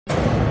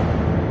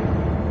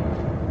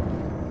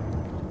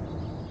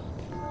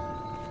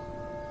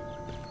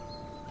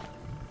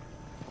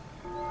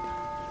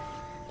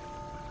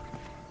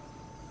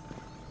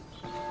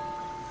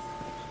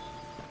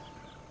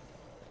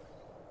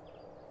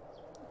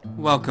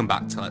Welcome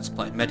back to Let's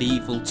Play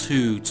Medieval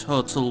 2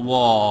 Total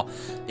War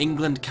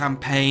England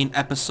Campaign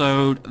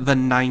episode the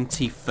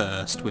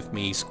 91st with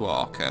me,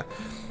 Skwalker.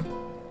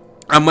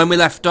 And when we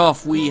left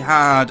off, we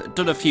had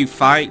done a few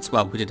fights.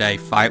 Well, we did a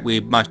fight. We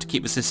managed to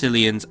keep the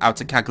Sicilians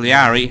out of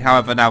Cagliari.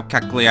 However, now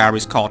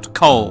Cagliari's caught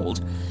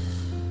cold,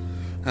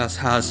 as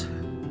has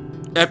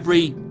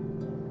every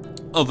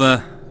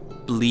other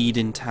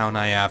bleeding town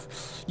I have.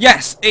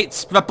 Yes,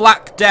 it's the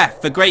Black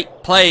Death, the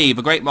Great Plague,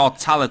 the Great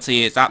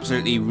Mortality. It's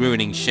absolutely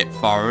ruining shit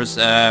for us.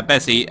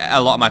 Basically,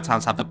 a lot of my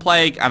towns have the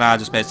plague and are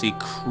just basically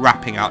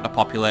crapping out the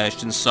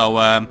population. So,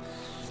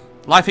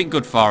 life ain't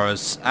good for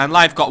us. And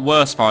life got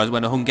worse for us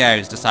when the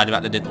Hungarians decided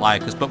that they didn't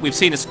like us. But we've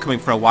seen this coming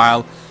for a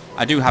while.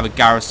 I do have a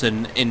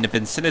garrison in the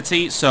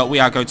vicinity, so we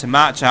are going to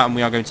march out and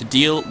we are going to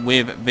deal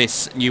with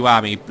this new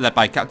army led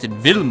by Captain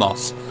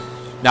Vilmos.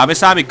 Now,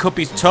 this army could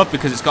be tough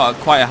because it's got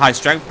quite a high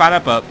strength banner,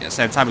 but at the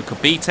same time we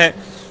could beat it.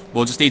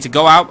 We'll just need to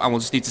go out and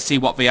we'll just need to see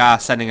what they are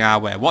sending our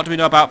way. What do we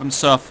know about them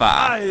so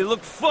far? I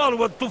look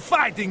forward to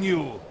fighting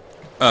you.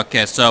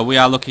 Okay, so we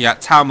are looking at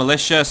town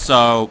militia,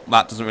 so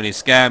that doesn't really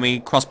scare me.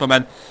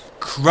 Crossbowmen.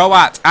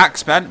 Croat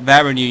axemen,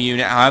 they're a new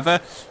unit, however.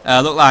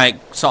 Look like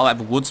sort of like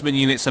the woodsman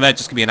unit, so they're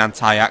just going to be an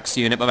anti-axe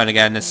unit. But then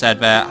again, they said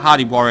they're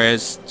hardy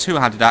warriors,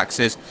 two-handed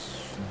axes.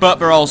 But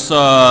they're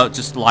also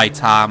just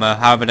light armour.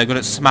 However, they're good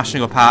at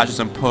smashing up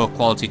archers and poor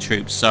quality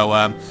troops.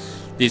 So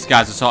these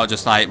guys are sort of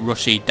just like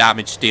rushy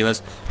damage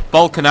dealers.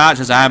 Balkan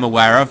archers I am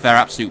aware of. They're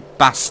absolute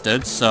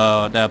bastards,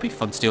 so they'll be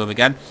fun to deal with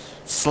again.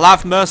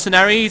 Slav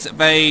mercenaries,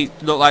 they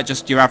look like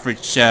just your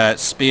average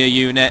spear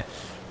unit.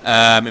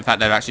 In fact,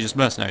 they're actually just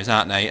mercenaries,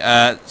 aren't they?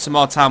 Some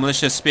more town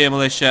militia, spear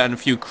militia, and a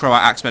few Croat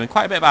axemen, and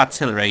quite a bit of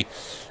artillery.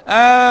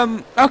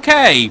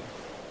 Okay.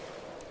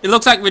 It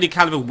looks like really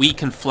kind of a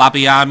weak and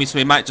flabby army, so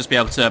we might just be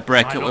able to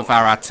break it with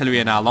our artillery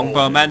and our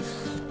longbowmen.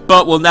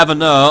 But we'll never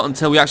know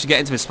until we actually get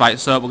into this fight,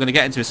 so we're going to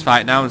get into this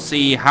fight now and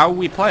see how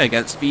we play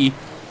against the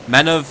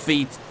men of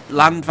the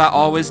land that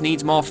always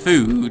needs more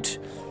food.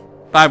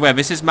 By the way,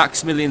 this is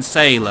Maximilian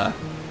Sailor.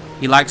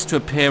 He likes to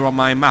appear on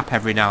my map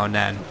every now and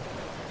then.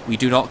 We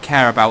do not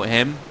care about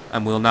him,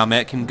 and we'll now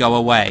make him go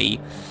away.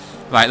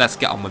 Right, let's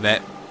get on with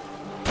it.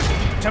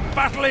 To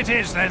battle it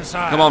is then,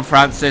 sire. Come on,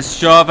 Francis.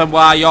 Show them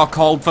why you're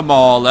called the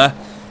Mauler.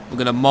 We're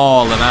going to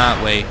maul them,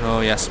 aren't we?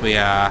 Oh, yes, we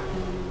are.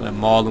 We're going to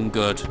maul them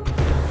good.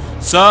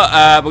 So,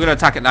 we're going to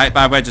attack at night,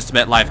 by the way, just to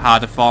make life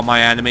harder for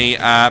my enemy.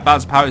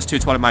 Balance of power is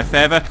 2-1 in my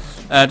favour.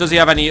 Does he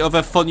have any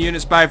other fun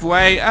units, by the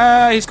way?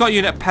 He's got a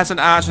unit of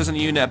peasant archers and a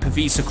unit of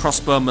Pavisa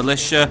crossbow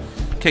militia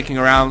kicking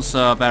around,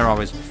 so they're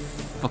always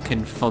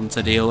fucking fun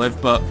to deal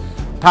with. But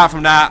apart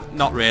from that,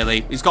 not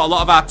really. He's got a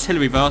lot of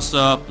artillery, though,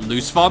 so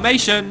loose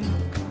formation.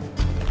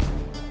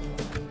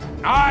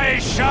 I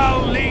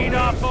shall lead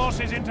our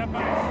forces into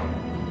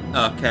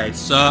battle. Okay,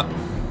 so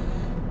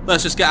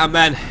let's just get our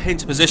men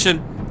into position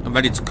and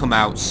ready to come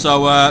out.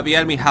 So the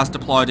enemy has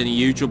deployed in a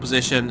usual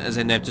position, as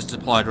in they've just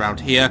deployed around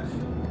here.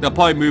 They'll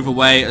probably move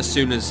away as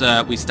soon as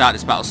we start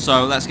this battle.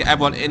 So let's get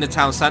everyone in the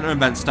town centre and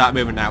then start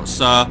moving out.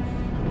 So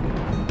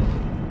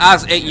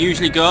as it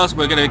usually goes,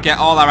 we're going to get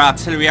all our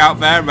artillery out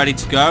there and ready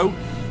to go.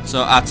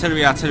 So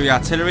artillery, artillery,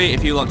 artillery.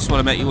 If you lot just want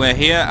to make your way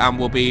here, and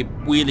we'll be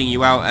wheeling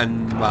you out,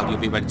 and well, you'll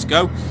be ready to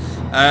go.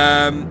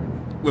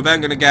 We're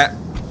then going to get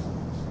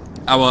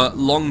our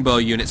longbow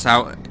units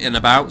out and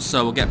about.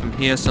 So we'll get them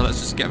here. So let's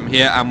just get them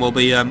here, and we'll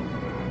be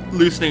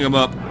loosening them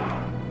up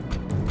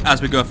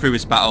as we go through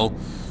this battle.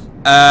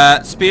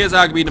 Spears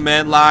are going to be the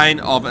main line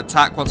of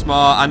attack once more.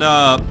 I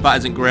know that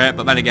isn't great,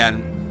 but then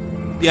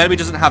again, the enemy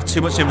doesn't have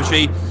too much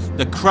infantry.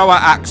 The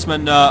Croat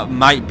axemen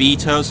might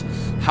beat us.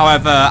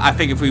 However, I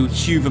think if we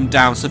hew them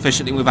down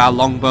sufficiently with our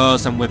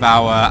longbows and with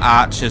our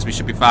archers, we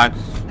should be fine.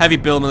 Heavy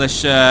bill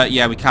militia,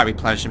 yeah, we can't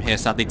replenish them here,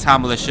 sadly.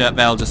 Town militia,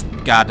 they'll just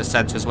guard the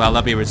centre as well.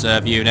 They'll be a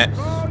reserve unit.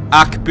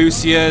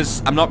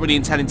 Arquebusiers, I'm not really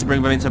intending to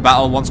bring them into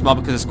battle once more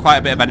because there's quite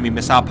a bit of enemy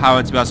missile power,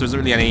 and to be honest, there isn't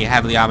really any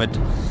heavily armoured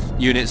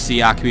units the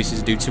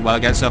arquebusiers do too well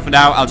against. So for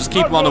now, I'll just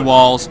keep them on the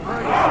walls,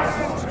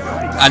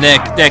 and they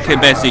can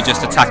basically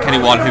just attack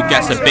anyone who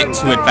gets a bit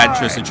too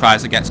adventurous and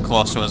tries to get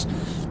close to us.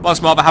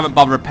 Once more, they haven't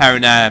bothered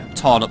repairing their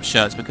torn up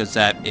shirts because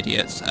they're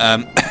idiots.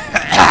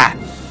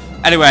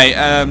 Anyway,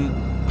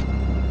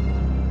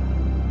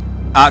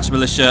 archer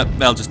militia,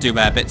 they'll just do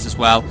their bits as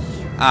well.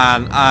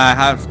 And I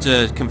have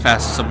to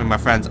confess something, my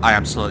friends, I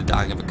am slowly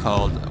dying of a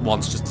cold.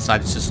 One's just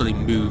decided to slowly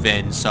move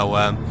in, so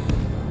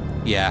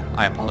yeah,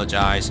 I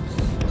apologise.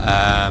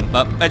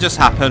 But they just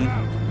happen.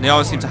 They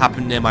always seem to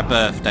happen near my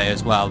birthday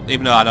as well.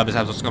 Even though I know this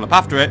episode's gone up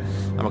after it,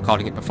 I'm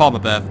recording it before my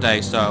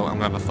birthday, so I'm going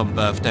to have a fun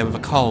birthday with a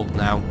cold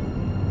now.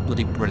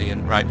 Bloody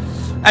brilliant, right.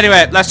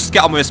 Anyway, let's just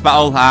get on with this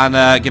battle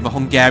and give the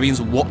Hungarians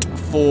what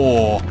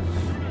for.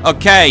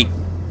 Okay.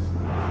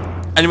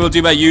 And we'll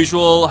do their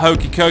usual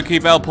hokey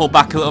cokey. They'll pull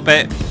back a little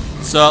bit.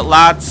 So,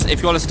 lads,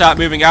 if you want to start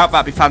moving out,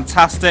 that'd be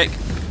fantastic.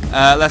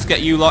 Let's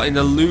get you lot in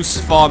the loose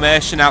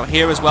formation out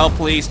here as well,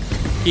 please.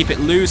 Keep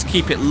it loose,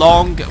 keep it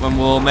long, and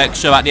we'll make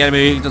sure that the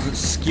enemy doesn't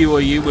skewer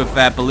you with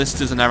their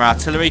ballistas and their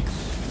artillery.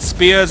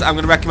 Spears, I'm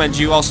going to recommend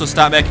you also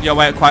start making your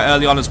way out quite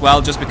early on as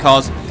well, just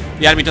because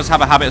The enemy does have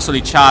a habit of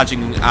suddenly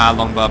charging our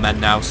longbowmen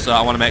now, so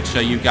I want to make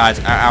sure you guys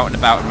are out and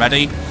about and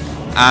ready.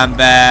 And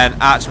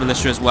then Archer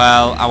Militia as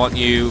well, I want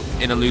you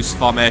in a loose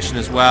formation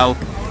as well.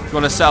 If you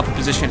want to set up a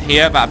position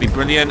here, that'd be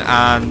brilliant,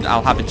 and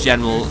I'll have a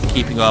general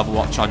keeping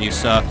overwatch on you.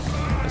 So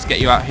let's get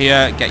you out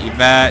here, get you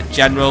there.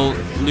 General,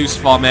 loose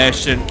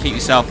formation, keep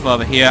yourself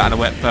over here, and I'll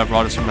wait for further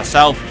orders from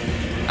myself.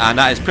 And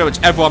that is pretty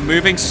much everyone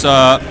moving,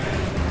 so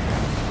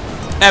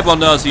everyone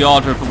knows the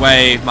order of the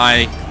way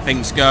my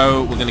things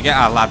go. We're going to get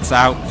our lads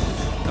out,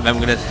 and then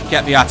we're going to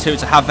get the artillery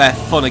to have their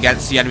fun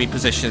against the enemy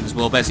positions.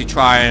 We'll basically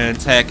try and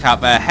take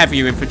out their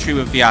heavier infantry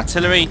with the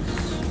artillery,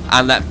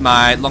 and let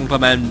my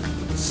longbowmen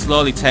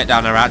slowly take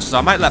down our archers.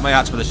 I might let my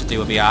archer militia deal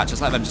with the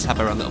archers, let them just have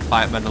their own little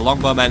fight, and then the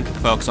longbowmen can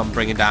focus on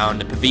bringing down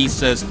the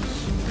Pavisas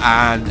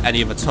and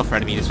any other tougher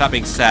enemies. That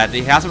being said,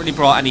 he hasn't really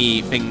brought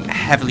anything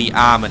heavily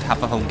armoured,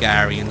 have the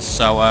Hungarians,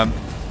 so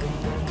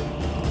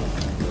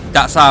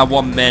that's our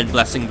one main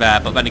blessing there.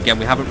 But then again,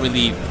 we haven't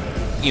really,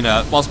 you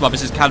know, Bosmob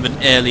is kind of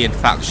an alien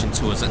faction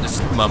to us at this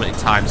moment in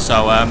time,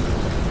 so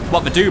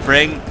what they do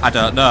bring, I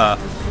don't know.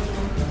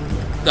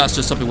 That's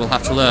just something we'll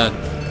have to learn.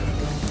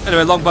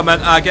 Anyway,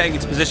 longbowmen are getting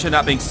into position.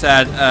 That being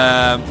said,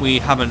 we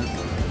haven't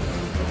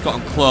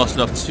gotten close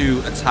enough to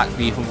attack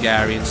the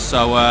Hungarians,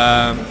 so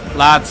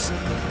lads,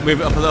 move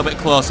it up a little bit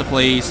closer,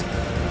 please,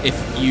 if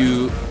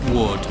you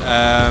would.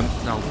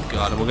 Oh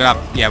god, we're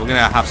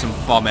gonna have some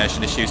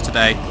formation issues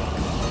today.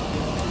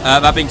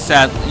 That being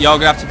said, you're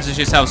gonna have to position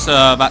yourself so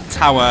that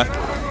tower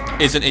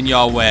isn't in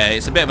your way.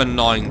 It's a bit of an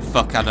annoying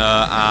fuck, I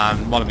know,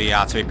 and one of the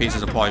artillery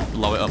pieces will probably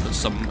blow it up at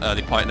some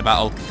early point in the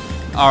battle.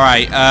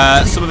 Alright,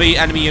 some of the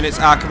enemy units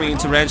are coming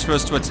into range for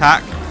us to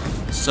attack,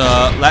 so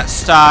let's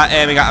start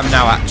aiming at them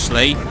now,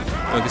 actually.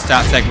 We can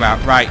start taking them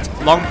out. Right,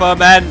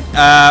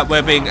 longbowmen,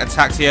 we're being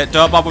attacked here.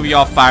 Don't bother with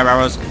your fire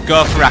arrows,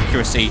 go for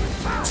accuracy.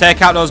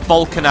 Take out those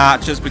Balkan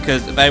archers,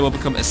 because they will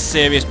become a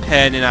serious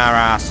pain in our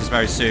asses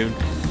very soon.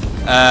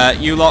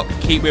 You lot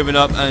keep moving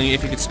up, and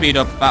if you could speed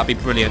up, that'd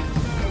be brilliant.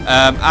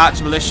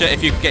 Archer Militia,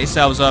 if you could get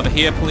yourselves over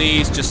here,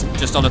 please,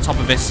 just on the top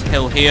of this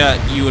hill here,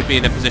 you would be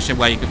in a position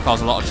where you could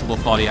cause a lot of trouble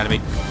for the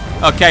enemy.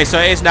 Okay, so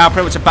it is now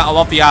pretty much a battle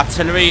of the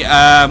artillery.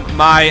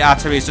 My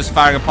artillery is just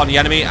firing upon the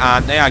enemy,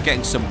 and they are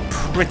getting some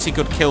pretty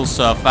good kills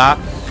so far.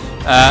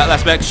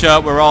 Let's make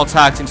sure we're all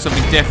targeting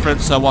something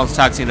different. So one's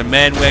targeting the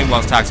main wing,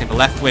 one's targeting the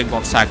left wing,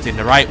 one's targeting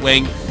the right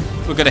wing.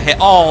 We're going to hit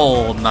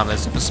all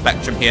manners of the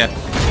spectrum here,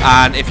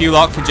 and if you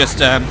lot can just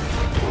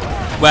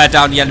wear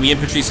down the enemy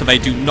infantry so they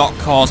do not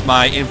cause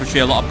my infantry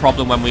a lot of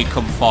problem when we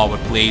come forward,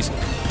 please.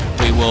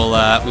 We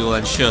will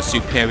ensure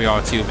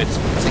superiority within this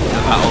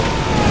particular battle.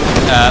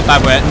 By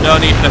the way, no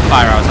need for the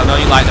fire arrows. I know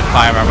you like the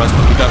fire arrows,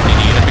 but we don't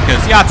really need it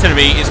because the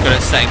artillery is good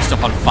at setting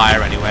stuff on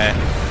fire anyway.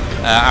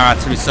 Our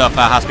artillery so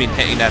far has been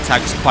hitting their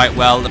tanks quite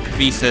well. The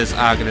Pavisas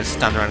are going to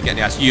stand around and get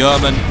the ass.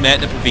 Yeoman, make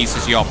the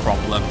Pavisas your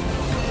problem.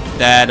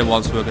 They're the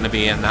ones who are going to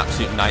be an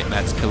absolute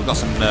nightmare to kill. We've got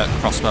some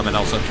crossbowmen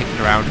also kicking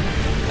around.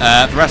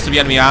 The rest of the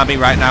enemy army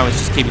right now is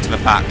just keeping to the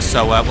pack,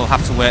 so we'll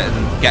have to wait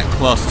and get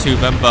close to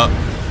them, but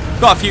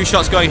got a few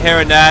shots going here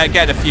and there,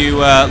 getting a few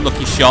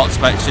lucky shots,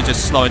 but actually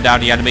just slowing down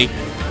the enemy.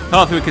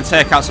 Hopefully we can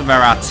take out some of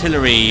our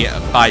artillery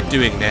by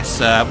doing this.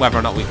 Whether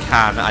or not we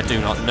can, I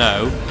do not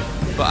know.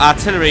 But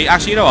artillery,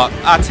 actually, you know what?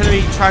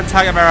 Artillery, try and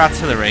target our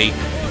artillery.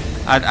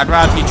 I'd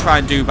rather you try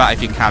and do that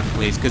if you can,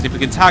 please, because if we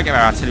can target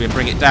our artillery and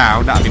bring it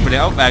down, that'd be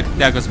brilliant. Oh,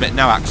 there goes a bit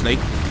now, actually.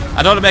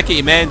 I don't want to make it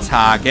your main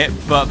target,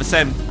 but at the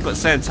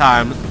same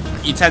time,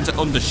 you tend to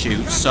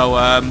undershoot. So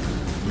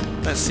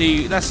let's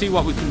see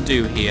what we can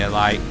do here.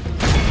 Like,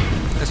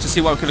 let's just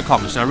see what we can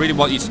accomplish. And I really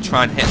want you to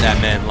try and hit their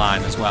main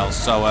line as well.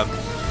 So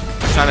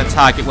trying to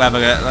target where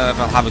they'll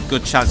have a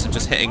good chance of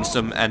just hitting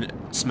some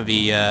of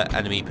the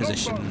enemy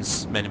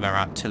positions, many of our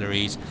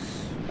artilleries.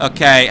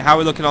 Okay, how are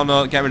we looking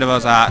on? Get rid of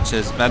those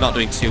archers. They're not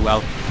doing too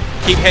well.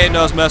 Keep hitting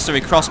those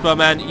mercenary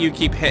crossbowmen. You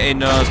keep hitting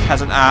those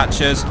peasant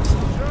archers.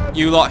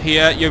 You lot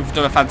here, you've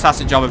done a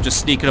fantastic job of just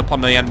sneaking up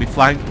on the enemy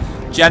flank.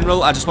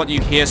 General, I just want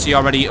you here so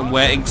you're ready and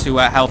waiting to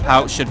help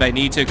out should they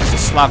need to, because the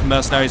Slav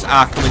mercenaries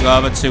are coming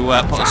over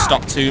to put a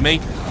stop to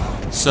me.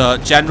 So,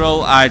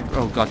 General,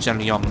 oh god,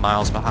 General, you're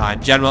miles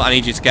behind. General, I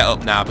need you to get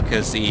up now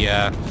because the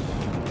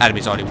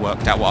enemy's already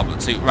worked out what I'm going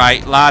to do.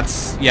 Right,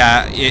 lads,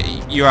 yeah,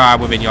 you are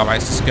within your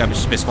rights to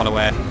skirmish this one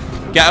away.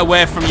 Get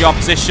away from your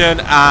position,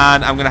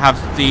 and I'm going to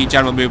have the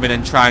General move in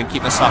and try and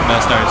keep the Slav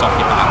mercenaries off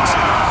your backs.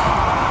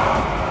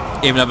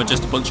 Even though they're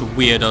just a bunch of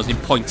weirdos in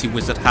pointy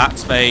wizard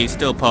hats, they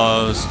still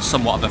pose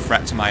somewhat of a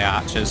threat to my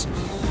archers.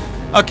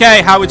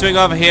 Okay, how are we doing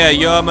over here?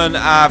 Yeomen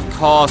have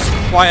caused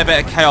quite a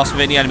bit of chaos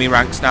within the enemy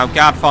ranks now.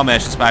 Guard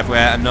formations, by the way,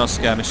 and no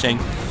skirmishing.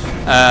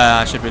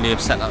 I should really have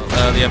set that up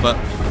earlier, but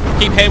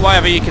keep hitting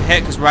whatever you can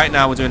hit, because right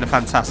now we're doing a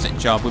fantastic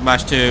job. We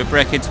managed to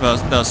break into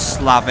those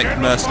Slavic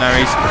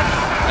mercenaries.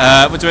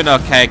 We're doing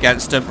okay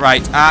against them.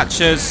 Right,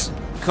 archers,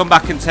 come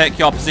back and take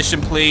your position,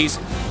 please.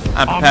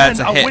 I'm prepared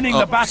to hit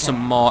up some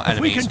more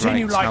enemies.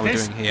 Right, like how we're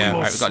doing here.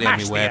 Right, we've got the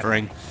enemy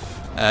wavering.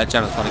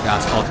 General's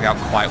bodyguard's holding out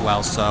quite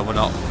well, so we're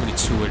not really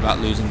too worried about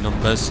losing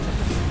numbers.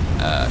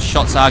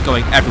 Shots are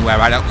going everywhere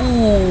right now.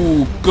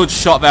 Ooh, good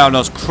shot there on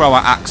those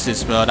Croat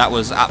axes, bro. That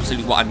was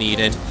absolutely what I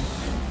needed.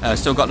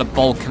 Still got the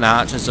Balkan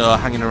archers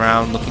hanging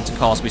around, looking to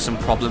cause me some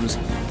problems.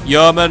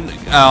 Yeoman,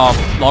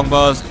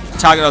 longbows,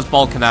 target those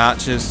Balkan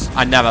archers.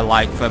 I never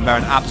like them. They're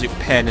an absolute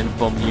pain in the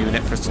bum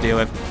unit for us to deal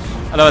with.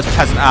 I know there's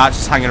peasant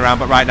archers hanging around,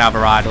 but right now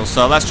they're idle.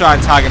 So let's try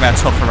and target their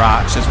tougher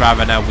archers rather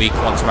than their weak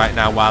ones right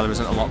now while there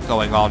isn't a lot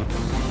going on.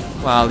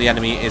 While the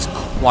enemy is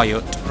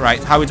quiet.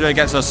 Right, how are we doing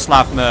against those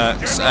Slav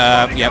mercs?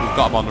 Yeah, we've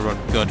got them on the run.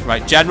 Good.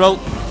 Right, General,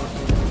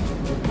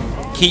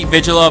 keep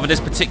vigil over this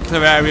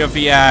particular area of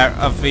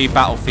the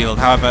battlefield.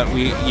 However,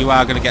 you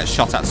are going to get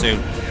shot at soon.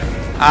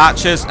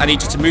 Archers, I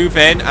need you to move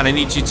in, and I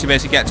need you to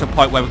basically get to a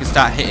point where we can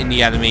start hitting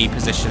the enemy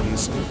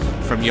positions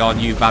from your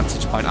new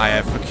vantage point I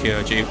have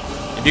procured you.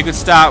 If you could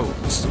start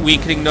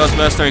weakening those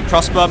mercenary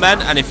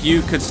crossbowmen, and if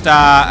you could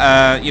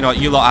start, you know,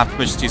 you lot have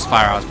permission to use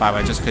firearms, by the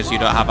way, just because you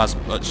don't have as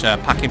much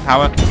packing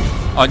power.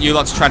 Or you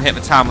lot to try and hit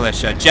the town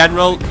militia.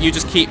 General, you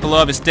just keep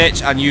below this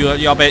ditch, and you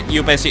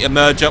basically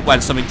emerge up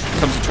when something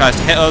comes and tries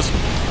to hit us.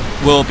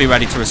 We'll be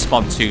ready to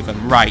respond to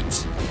them.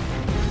 Right.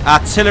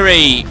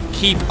 Artillery,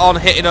 keep on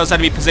hitting those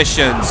enemy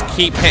positions.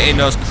 Keep hitting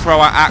those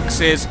Croat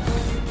axes.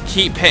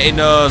 Keep hitting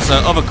those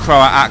other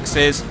Croat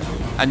axes.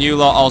 And you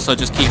lot also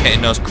just keep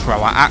hitting those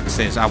Croat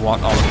axes. I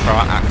want all the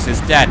Croat axes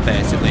dead,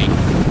 basically.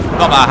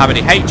 Not that I have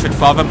any hatred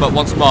for them, but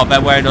once more, they're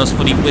wearing those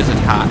funny wizard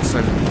hats.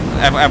 And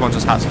everyone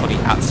just has funny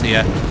hats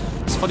here.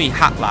 It's funny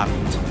hat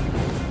land.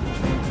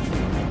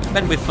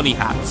 Men with funny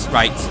hats.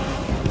 Right.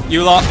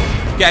 You lot,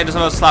 get into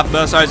some of those Slav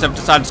mercenaries. I've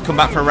decided to come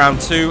back for round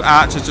 2.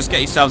 Archers, just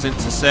get yourselves into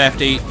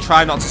safety.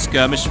 Try not to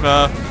skirmish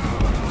though.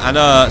 I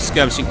know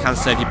skirmishing can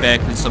save you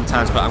bacon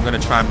sometimes, but I'm going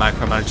to try and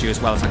micromanage you as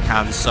well as I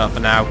can. So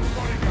for now,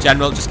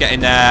 General, just get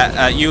in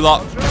there. You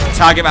lot,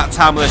 target that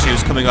town militia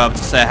who's coming over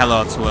to say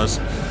hello to us.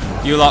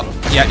 You lot,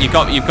 yeah, you've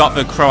got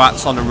the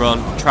Croats on the run.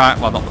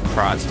 Well, not the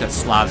Croats, the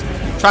Slavs.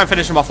 Try and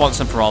finish them off once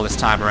and for all this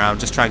time around.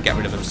 Just try and get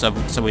rid of them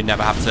so we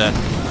never have to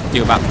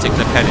deal with that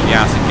particular pain in the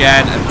ass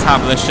again. And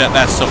town militia,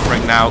 they're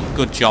suffering now.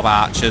 Good job,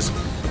 archers.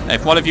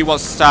 If one of you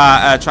wants to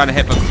start trying to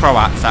hit the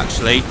Croats,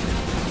 actually,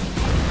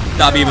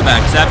 that'd be even better,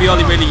 because they're the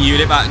only really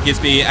unit that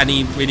gives me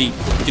any really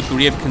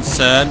degree of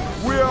concern.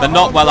 They're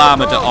not well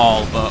armoured at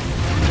all, but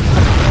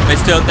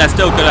they're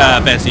still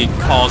gonna basically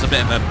cause a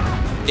bit of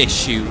a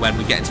issue when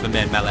we get into the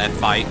main melee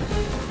fight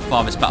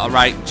for this battle.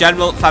 Right,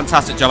 General,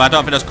 fantastic job. I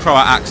don't think those Croat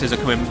axes are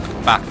coming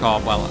back,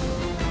 or well,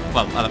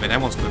 I don't mean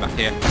everyone's coming back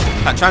here.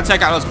 Try and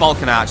take out those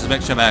Balkan archers,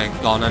 make sure they're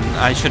gone, and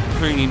I should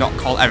really not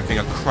call everything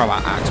a Croat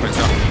axe, but it's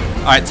not.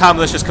 Alright, town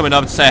militia's coming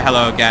over to say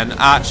hello again.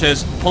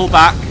 Archers, pull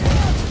back.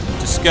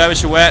 Just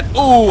skirmish away.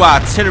 Ooh,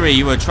 artillery,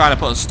 you were trying to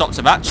put a stop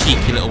to that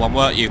cheeky little one,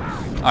 weren't you?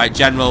 Alright,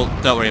 General,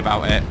 don't worry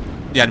about it.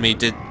 The enemy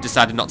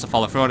decided not to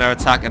follow through on their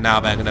attack, and now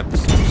they're going to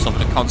suffer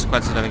the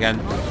consequences. And again,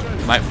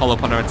 might follow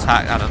up on their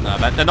attack. I don't know.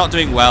 They're not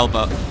doing well,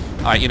 but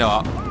alright, you know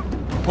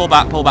what? Pull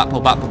back, pull back,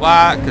 pull back, pull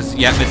back. Because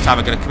yeah, this time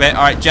we're going to commit.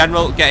 Alright,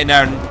 General, get in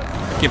there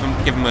and give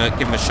him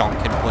a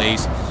shonking,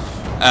 please.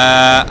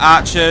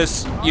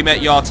 Archers, you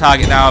make your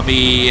target now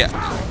the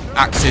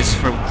axes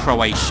from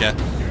Croatia.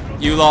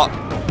 You lot,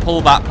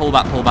 pull back, pull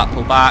back, pull back,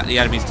 pull back. The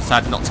enemy's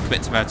decided not to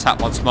commit to their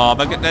attack once more.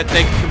 But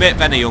they commit,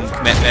 then they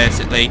uncommit,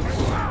 basically.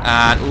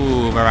 And,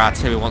 ooh, their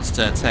artillery wants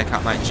to take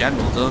out my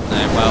General, don't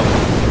they? Well,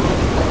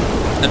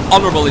 an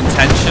honourable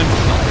intention.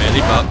 Not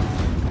really, but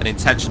an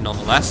intention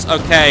nonetheless.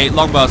 Okay,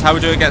 longbows, how are we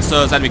doing against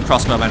those enemy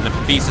crossbowmen?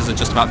 The pieces are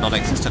just about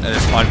non-existent at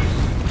this point.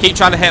 Keep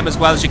trying to hit them as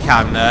well as you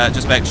can.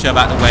 Just make sure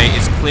that the way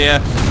is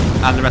clear.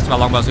 And the rest of our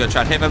longbows are going to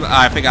try and hit them.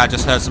 I think I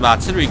just heard some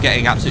artillery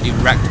getting absolutely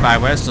wrecked by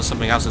the way, so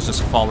something else has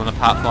just fallen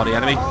apart for the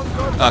enemy.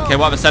 Okay,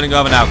 what are we sending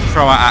over now?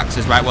 Croat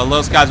axes, right? Well,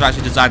 those guys are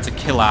actually designed to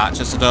kill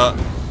archers, so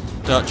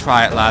don't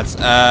try it, lads.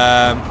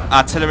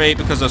 Artillery,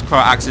 because those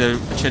Croat axes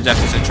are change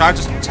deficit. Try and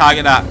just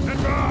target that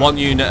one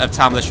unit of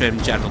town militia in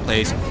general,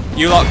 please.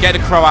 You lot, get the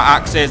Croat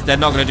axes. They're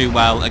not going to do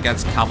well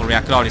against cavalry.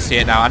 I can already see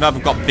it now. I know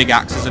they've got big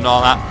axes and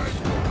all that,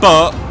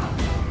 but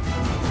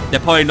they're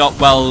probably not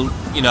well,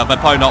 you know, they're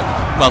probably not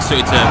well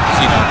suited to,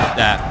 you know,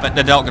 there. But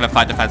they're not going to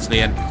fight defensively.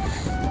 And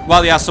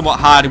while they are somewhat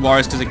hardy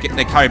warriors because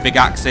they carry big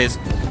axes,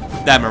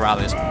 their morale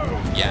is,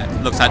 yeah,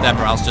 looks like their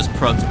morale's just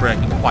prone to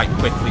breaking quite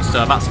quickly.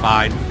 So that's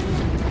fine.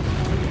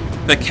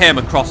 They came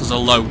across as a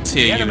low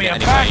tier unit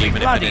anyway,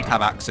 even if they did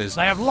have axes.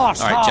 They have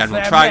lost. Alright,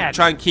 General,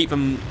 try and keep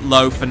them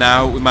low for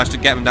now. We managed to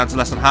get them down to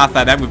less than half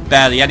their men with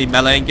barely any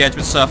melee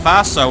engagement so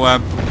far. So,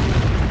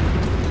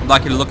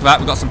 liking the look of that.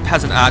 We've got some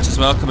peasant archers as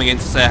well coming in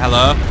to say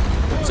hello.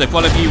 So if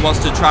one of you wants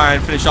to try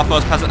and finish off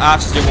those peasant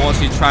archers, you want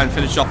to try and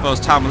finish off those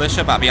town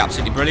militia, that'd be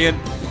absolutely brilliant.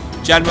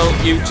 General,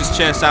 you just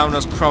chase down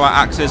those Croat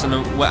axes, and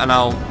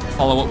I'll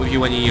follow up with you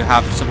when you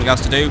have something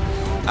else to do.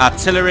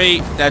 Artillery,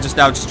 they're just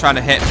now trying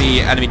to hit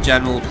the enemy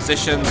general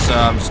position, so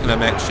I'm just going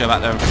to make sure that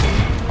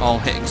they're all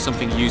hitting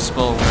something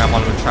useful. I'm going to have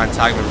one of them try and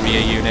target the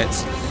rear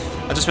units.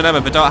 I just remember,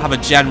 if I don't have a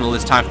general,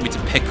 it's time for me to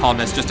pick on.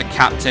 There's just a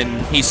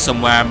captain. He's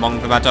somewhere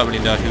among them. I don't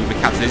really know who the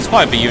captain is. It's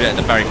probably the unit at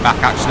the very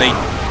back, actually,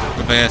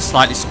 with a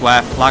slightly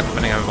square flag.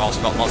 I think I've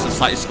also got lots of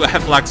slightly square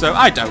flags, so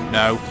I don't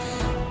know.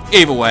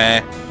 Either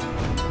way,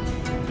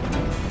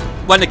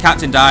 when the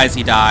captain dies,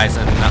 he dies,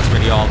 and that's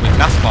really all we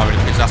can ask for,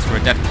 really, because ask for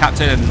a dead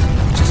captain, and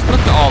just look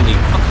at all the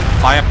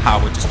fucking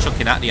firepower just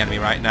chucking at the enemy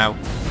right now.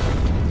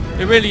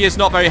 It really is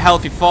not very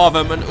healthy for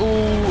them, and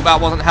ooh, that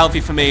wasn't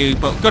healthy for me,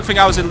 but good thing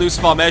I was in loose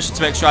formation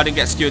to make sure I didn't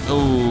get skewed.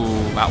 Ooh,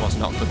 that was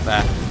not good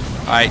there.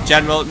 Alright,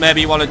 General,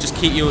 maybe you want to just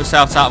keep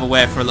yourselves out of the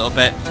way for a little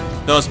bit.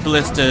 Those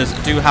ballistas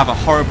do have a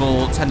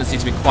horrible tendency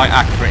to be quite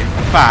accurate.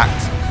 In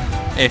fact,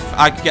 if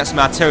I could get some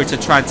artillery to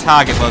try and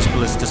target those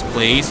ballistas,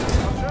 please.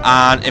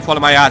 And if one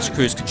of my archer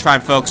crews could try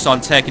and focus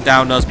on taking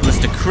down those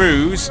ballista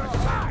crews,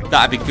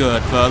 that'd be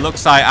good. But it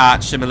looks like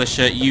archer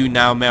militia, you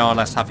now more or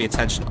less have the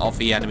attention of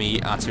the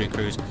enemy artillery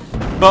crews.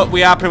 But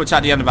we are pretty much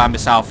at the end of our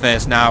missile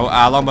phase now.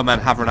 Our longbow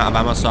have run out of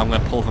ammo, so I'm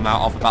going to pull them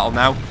out of the battle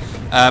now.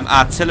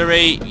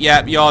 Artillery,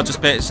 yeah, you're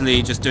just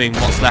basically just doing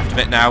what's left of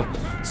it now.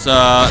 So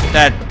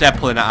they're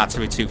pulling that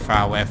artillery too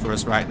far away for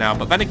us right now.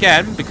 But then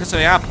again, because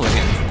they are pulling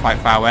it quite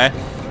far away,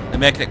 they're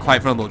making it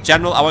quite vulnerable.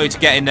 General, I want you to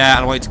get in there and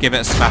I want you to give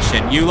it a smash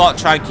in. You lot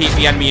try and keep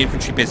the enemy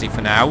infantry busy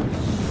for now.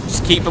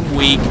 Just keep them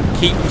weak,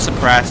 keep them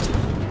suppressed.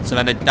 So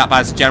then that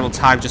buys the general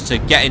time just to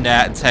get in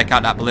there and take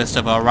out that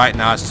ballista. Though right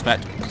now I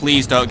suspect,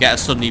 please don't get a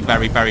suddenly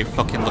very, very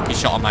fucking lucky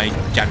shot on my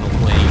general,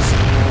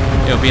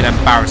 please. It'll be an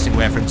embarrassing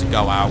way for him to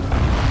go out.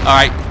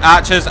 Alright,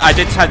 archers, I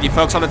did tell you,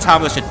 focus on the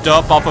town militia,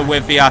 don't bother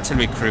with the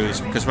artillery crews,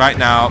 because right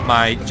now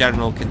my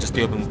general can just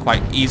deal with them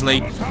quite easily.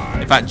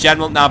 In fact,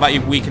 general, now that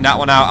you've weakened that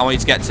one out, I want you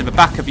to get to the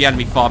back of the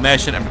enemy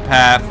formation and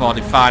prepare for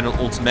the final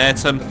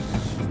ultimatum.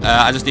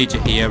 I just need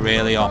you here,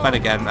 really, or then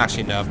again,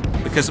 actually no,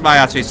 because my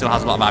artillery still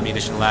has a lot of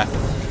ammunition left.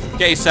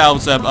 Get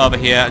yourselves over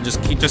here and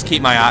just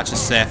keep my archers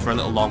safe for a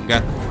little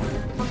longer.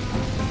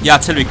 The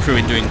artillery crew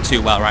ain't doing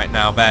too well right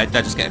now, they're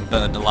just getting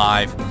burned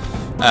alive.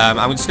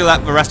 I'm just going to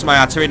let the rest of my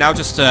artillery now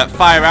just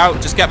fire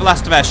out, just get the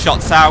last of their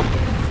shots out,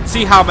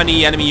 see how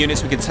many enemy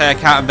units we can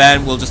take out, and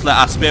then we'll just let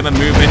our spearmen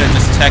move in and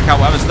just take out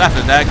whatever's left.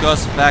 And there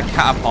goes their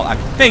catapult. I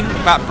think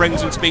that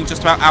brings them to being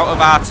just about out of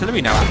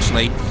artillery now,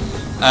 actually.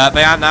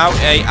 They are now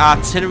a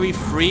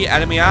artillery-free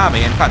enemy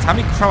army. In fact, how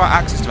many Croat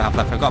axes do I have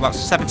left? I've got about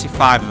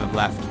 75 of them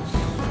left.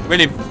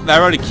 Really,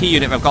 their only key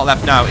unit I've got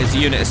left now is the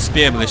unit of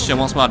spear militia.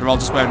 Once more, they're all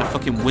just wearing a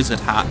fucking wizard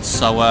hat.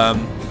 So,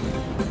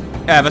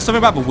 yeah, there's something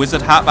about the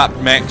wizard hat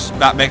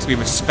that makes me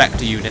respect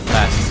the unit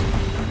less.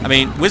 I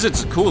mean,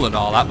 wizards are cool and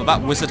all that, but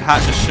that wizard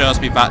hat just shows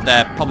me that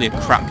they're probably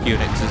a crap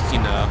unit. Because, you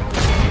know,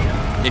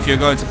 if you're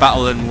going to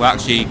battle and we're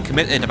actually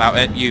committed about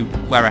it, you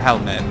wear a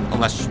helmet.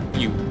 Unless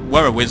you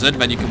were a wizard,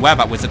 then you can wear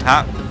that wizard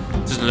hat.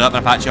 Doesn't know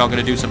the fact you're going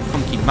to do some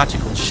funky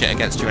magical shit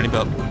against you,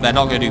 but they're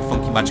not going to do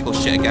funky magical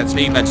shit against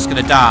me. They're just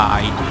going to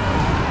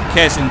die.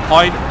 Case in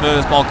point,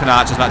 those Balkan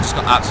archers that just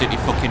got absolutely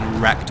fucking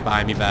wrecked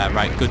by me there.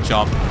 Right, good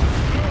job.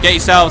 Get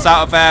yourselves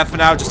out of there for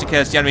now, just in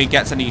case the enemy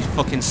gets any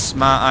fucking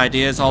smart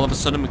ideas all of a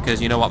sudden,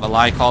 because you know what they're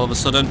like all of a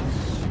sudden.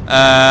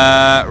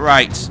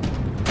 Right.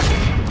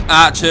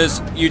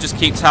 Archers, you just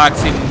keep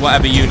targeting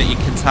whatever unit you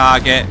can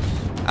target.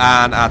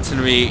 And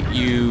artillery,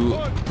 you,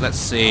 let's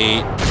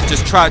see,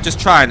 just try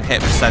and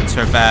hit the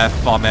centre of their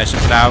formation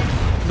for now.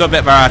 Another bit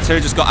of our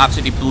artillery just got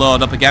absolutely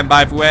blown up again,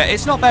 by the way.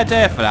 It's not their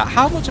day for that.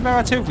 How much of our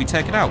artillery have we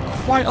taken out?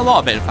 Quite a lot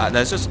of it, in fact.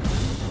 There's just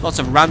lots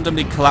of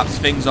randomly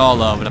collapsed things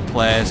all over the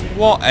place.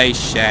 What a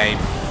shame.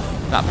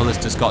 That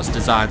ballista's got its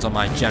designs on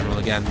my general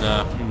again.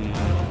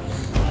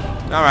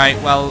 Alright,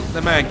 well,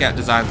 they may get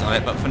designs on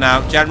it, but for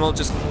now, general,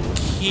 just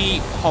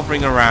keep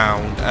hovering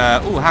around.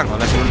 Oh, hang on,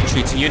 there's a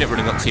retreating unit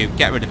running up to you.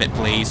 Get rid of it,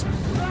 please.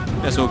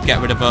 May as well get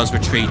rid of those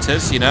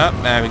retreaters, you know.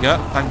 There we go.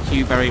 Thank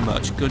you very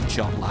much. Good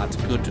job, lad.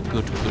 Good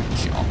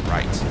job.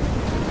 Right.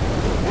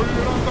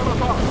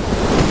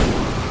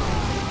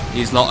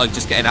 These lot are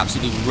just getting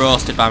absolutely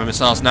roasted by my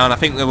missiles now, and I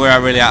think that we're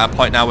really at a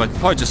point now where we can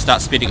probably just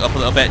start speeding up a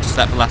little bit, just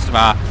let the last of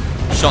our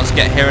shots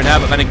get here and there.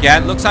 But then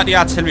again, looks like the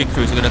artillery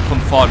crews are going to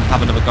come forward and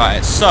have another go at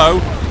it. So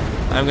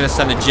I'm going to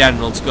send a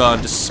general to go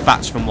and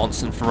dispatch them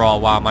once and for all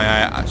while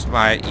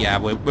yeah,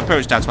 we're pretty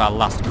much down to our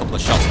last couple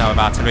of shots now with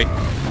artillery.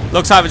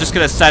 Looks like we're just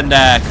going to send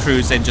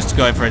crews in just to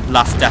go in for a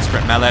last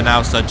desperate melee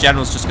now. So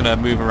general's just going to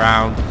move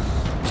around,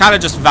 kind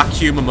of just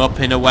vacuum them up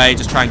in a way,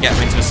 just try and get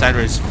them into the centre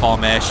of his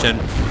formation.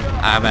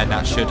 And then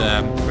that should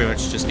pretty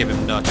much just give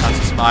him no chance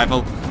of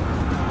survival.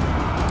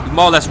 We've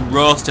more or less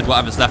roasted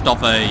whatever's left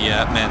off a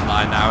main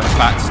line now. In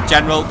fact,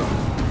 general,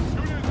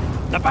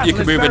 you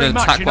can move in and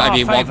attack whatever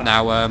you want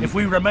now. If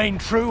we remain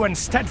true and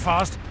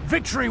steadfast,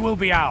 victory will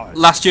be ours.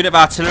 Last unit of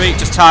artillery,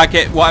 just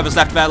target whatever's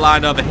left of their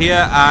line over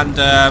here and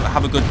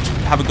have a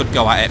good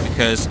go at it,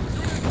 because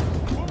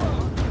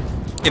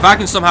if I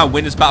can somehow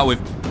win this battle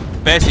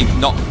with basically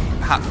not,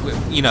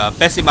 you know,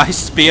 basically my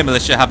spear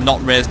militia have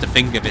not raised a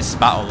finger this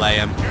battle.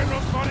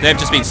 They've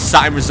just been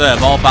sat in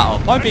reserve all battle.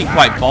 Probably being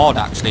quite bored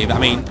actually. I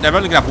mean, they're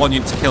only gonna have one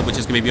unit to kill, which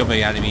is gonna be the other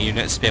enemy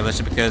unit, spear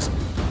militia, because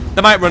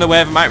they might run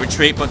away, they might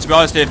retreat. But to be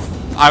honest, if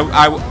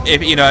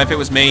it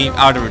was me,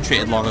 I would have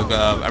retreated long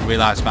ago and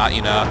realised that,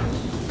 you know,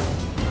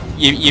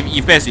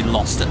 you've basically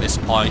lost at this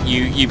point.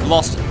 You've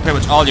lost pretty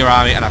much all your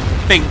army, and I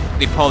think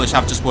the Polish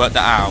have just worked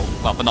that out.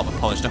 Well, but not the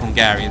Polish, the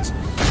Hungarians.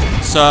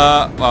 So,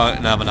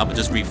 well, no, we're not. We're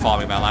just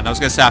reforming my line. I was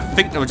going to say, I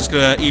think they were just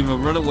going to either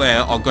run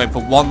away or going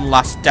for one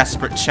last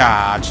desperate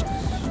charge,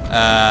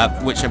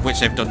 which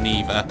they've done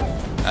neither.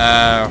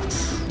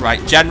 Right,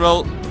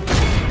 General.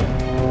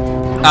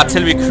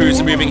 Artillery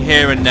crews are moving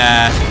here and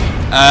there.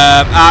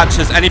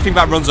 Archers, anything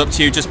that runs up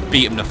to you, just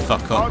beat them the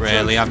fuck up,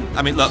 really.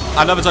 I mean, look,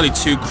 I know there's only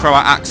 2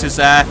 Croat axes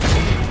there.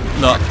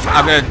 Look,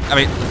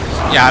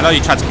 yeah, I know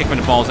you tried to kick him in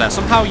the balls there.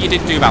 Somehow you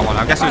didn't do that one.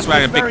 I guess he was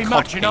wearing a big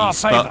cod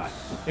piece, but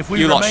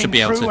you lot should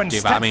be able to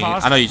do that. I mean,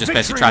 I know you just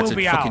basically tried to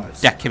fucking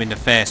deck him in the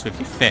face with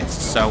your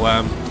fists, so,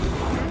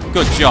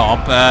 good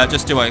job.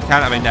 Just do what you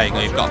can. I mean, there you go,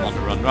 you've got him on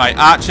the run. Right,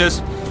 archers,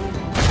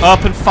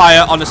 open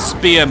fire on a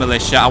spear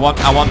militia. I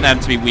want them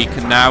to be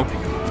weakened now.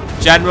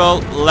 General,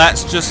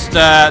 let's just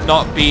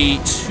not be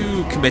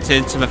too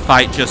committed to the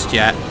fight just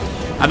yet.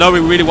 I know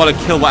we really want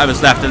to kill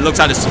whatever's left. It looks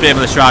like the spear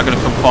militia are going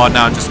to come forward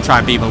now and just try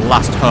and be the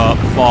last hope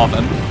for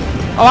them.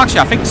 Oh,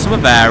 actually, I think some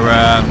of their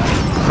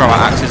Croat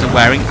axes are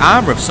wearing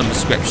armour of some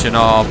description,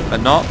 or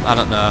not. I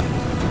don't know.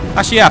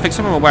 Actually, yeah, I think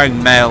some of them are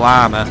wearing mail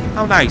armour.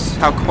 How nice.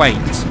 How quaint.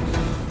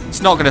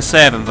 It's not going to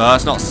save them, though.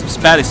 It's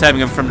barely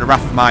saving them from the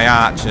wrath of my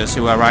archers,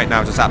 who are right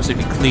now just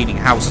absolutely cleaning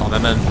house on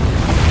them. And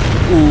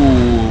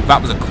ooh, that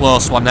was a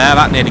close one there.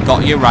 That nearly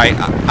got you. Right,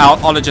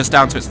 Honour just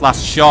down to its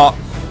last shot.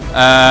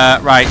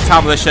 Right,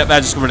 Town Militia,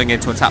 they're just running in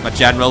to attack my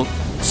General.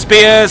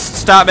 Spears,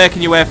 start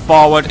making your way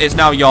forward. It's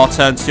now your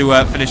turn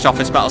to finish off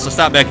this battle, so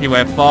start making your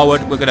way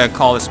forward. We're going to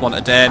call this one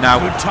a day now.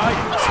 Good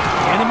tidings.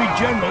 The enemy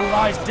General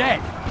lies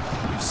dead.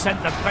 We've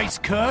sent the base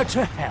cur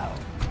to hell.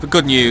 The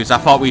good news, I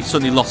thought we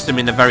suddenly lost him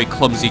in a very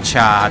clumsy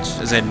charge,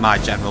 as in my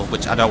General,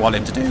 which I don't want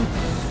him to do.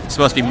 He's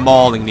supposed to be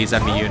mauling these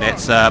enemy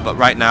units, but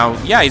right now,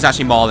 yeah, he's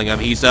actually mauling them.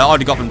 He's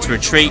already got them to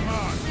retreat.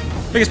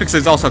 I think it's because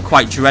he's also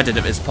quite dreaded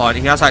at this point.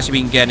 He has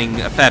actually been gaining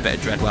a fair bit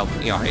of dread. Well,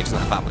 you know, he doesn't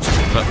have that much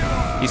dread,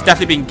 but he's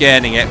definitely been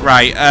gaining it.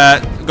 Right,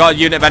 got a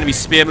unit of enemy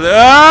spearmen.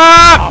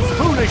 Ah! Our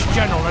foolish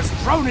General has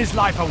thrown his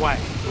life away.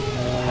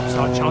 Perhaps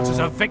our chances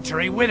of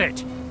victory with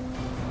it.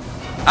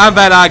 And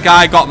then our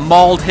guy got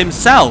mauled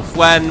himself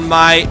when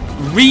my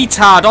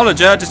retard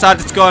onager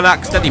decided to go and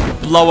accidentally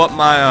blow up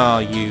my... Oh,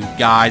 you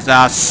guys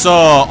are so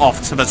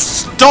off to the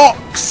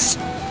stocks!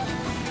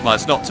 Well,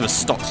 it's not to the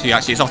stocks,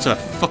 actually. It's off to the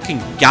fucking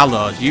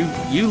gallows. You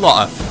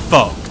lot are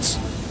fucked.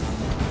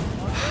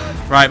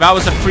 Right, that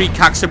was a freak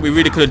accident we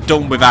really could have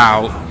done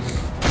without.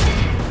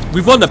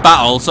 We've won the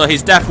battle, so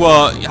his death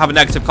won't have a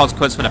negative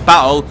consequence for the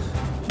battle.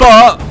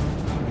 But...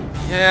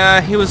 yeah,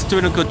 he was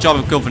doing a good job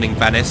of governing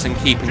Venice and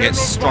keeping it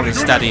strong and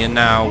steady, and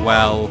now,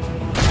 well...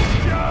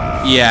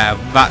 yeah,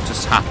 that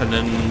just happened,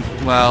 and,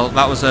 well,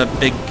 that was a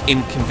big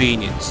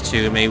inconvenience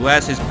to me.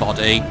 Where's his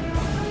body?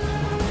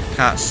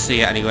 Can't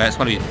see it anywhere. It's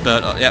going to be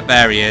burnt up. Yep,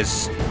 there he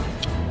is.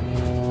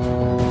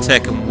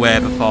 Taken way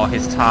before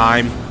his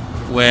time.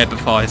 Way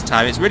before his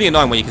time. It's really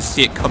annoying when you can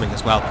see it coming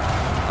as well.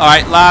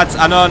 Alright, lads,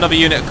 I know another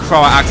unit of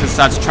Croat axes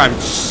decided to try and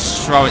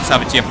throw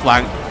itself into your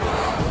flank.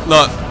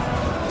 Look,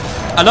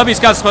 I know these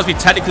guys are supposed to be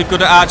technically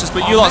good at archers,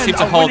 but you lot seem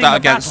to hold out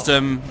against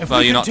them.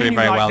 Well, you're not doing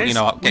very well. You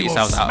know what? Get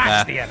yourselves out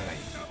of there.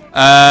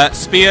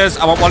 Spears,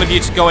 I want one of you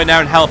to go in there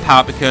and help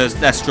out because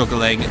they're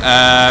struggling.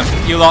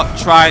 You lot,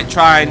 try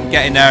and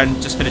get in there and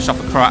just finish off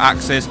the Croat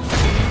axes.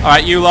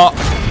 Alright, you lot,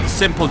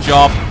 simple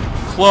job.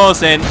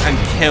 Close in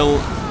and kill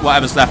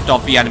whatever's left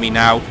of the enemy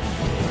now.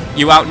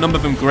 You outnumber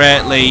them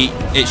greatly.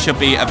 It should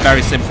be a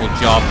very simple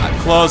job.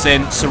 Close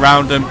in,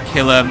 surround them,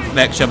 kill them,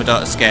 make sure they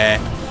don't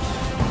escape.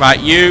 Right,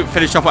 you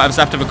finish off whatever's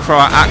left of the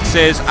Croat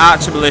axes.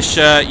 Archer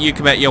militia, you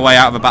can make your way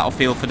out of the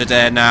battlefield for the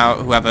day now.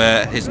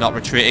 Whoever is not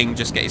retreating,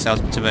 just get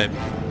yourselves to the,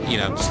 you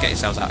know, just get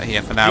yourselves out of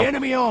here for now. The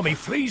enemy army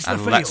flees the and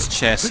field. Let's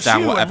chase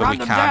down whatever we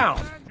can.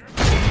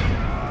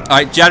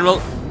 Alright,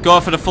 General, go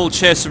for the full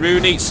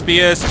chaseroonie.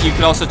 Spears, you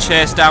can also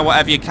chase down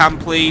whatever you can,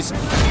 please.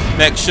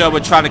 Make sure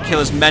we're trying to kill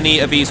as many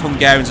of these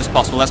Hungarians as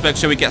possible. Let's make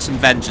sure we get some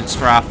vengeance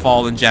for our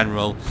fallen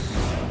General,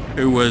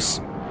 who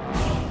was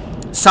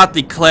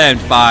sadly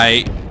claimed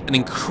by an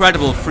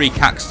incredible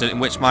freak accident in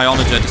which my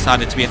onager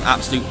decided to be an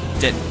absolute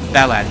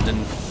bellend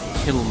and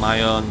kill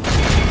my own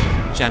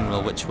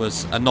General, which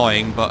was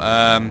annoying, but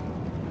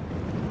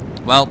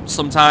well,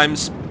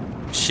 sometimes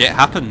shit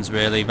happens,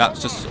 really.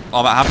 That's just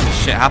all that happens.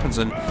 Shit happens,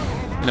 and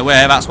in a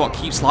way that's what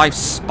keeps life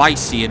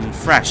spicy and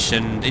fresh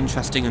and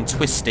interesting and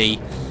twisty,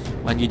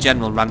 when your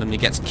General randomly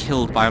gets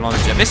killed by an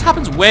onager. This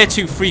happens way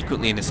too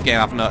frequently in this game,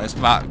 I've noticed,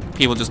 that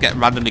people just get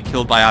randomly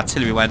killed by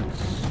artillery when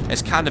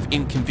it's kind of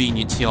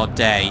inconvenient to your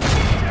day.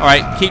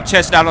 Alright, keep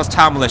chasing down those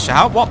town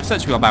militia. What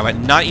percentage we got by?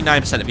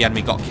 99% of the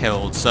enemy got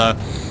killed, so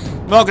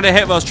we're not going to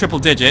hit those triple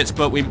digits,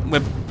 but we're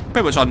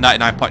pretty much on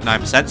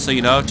 99.9%, so,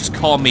 you know, just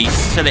call me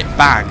Sillet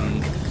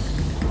Bang.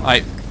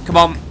 Alright, come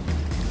on.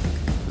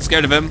 Let's get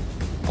rid of him.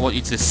 I want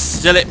you to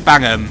Sillet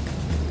Bang him.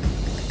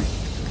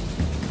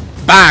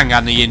 Bang!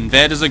 And the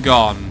invaders are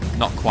gone.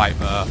 Not quite,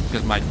 though,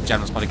 because my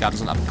General's bodyguard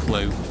doesn't have a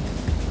clue.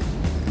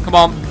 Come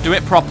on, do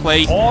it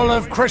properly. All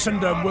of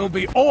Christendom will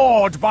be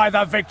awed by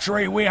the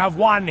victory we have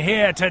won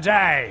here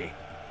today.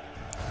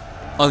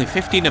 Only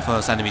 15 of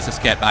those enemies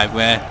escaped, by the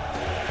way.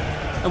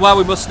 And while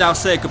we must now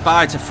say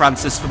goodbye to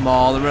Francis from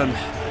Mauler and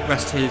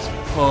rest his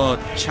poor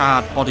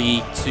charred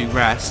body to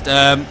rest,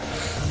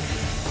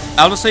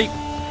 honestly,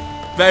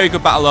 very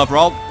good battle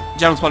overall.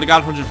 General Squad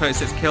Guard,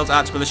 136 kills.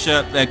 Arch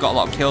Militia, they've got a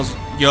lot of kills.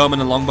 Yeomen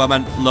and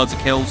Longbowmen, loads of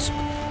kills.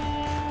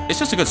 It's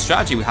just a good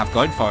strategy we have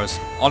going for us.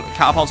 On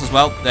Catapults as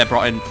well, they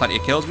brought in plenty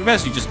of kills. We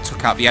basically just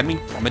took out the enemy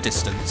from a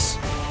distance.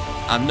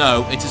 And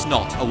no, it is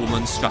not a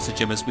woman's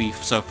stratagem as we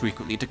so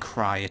frequently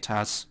decry it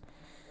as.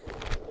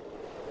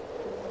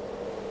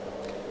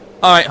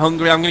 Alright,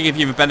 Hungary, I'm going to give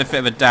you the benefit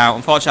of a doubt.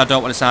 Unfortunately, I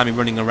don't want this army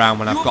running around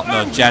when I've got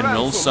no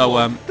generals,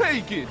 so,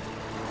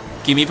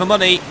 give me the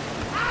money.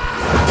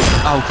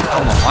 Oh,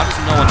 come on, why does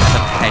no one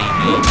ever pay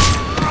me?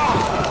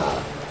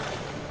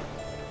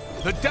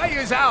 The day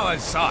is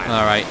ours, sire.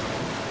 Alright,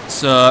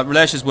 so,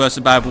 relations worse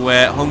than by the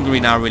way. Hungary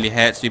now really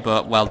hates me,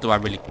 but, well, do I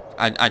really...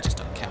 I just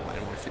don't care what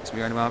anyone thinks of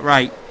me anymore.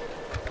 Right.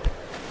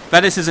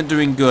 Venice isn't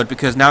doing good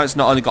because now it's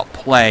not only got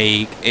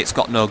plague, it's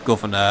got no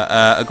governor.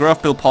 A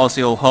growth build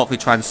policy will hopefully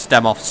try and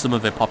stem off some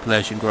of the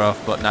population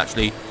growth, but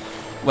naturally,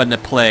 when the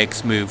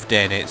plague's moved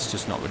in, it's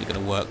just not really going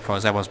to work for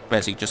us. Everyone's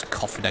basically just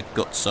coughing their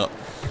guts up.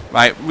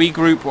 Right,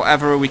 regroup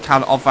whatever we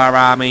can of our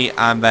army,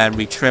 and then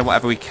retrain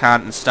whatever we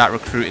can, and start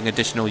recruiting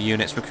additional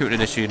units. Recruit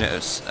additional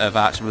units of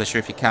Arch Militia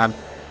if you can.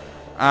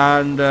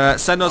 And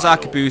send those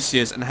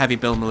arquebusiers and heavy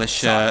build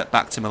militia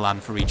back to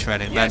Milan for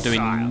retraining. They're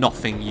doing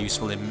nothing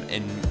useful in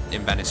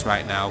Venice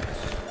right now.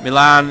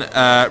 Milan,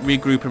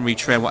 regroup and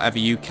retrain whatever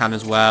you can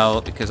as well,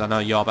 because I know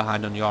you're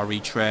behind on your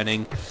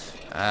retraining.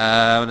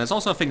 And there's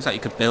also things that you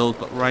could build,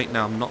 but right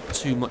now I'm not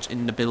too much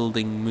in the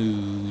building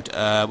mood.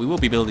 We will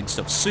be building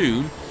stuff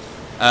soon.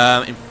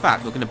 In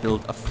fact, we're going to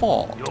build a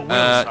fort.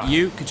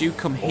 Could you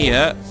come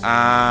here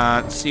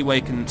and see where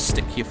you can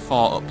stick your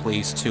fort up,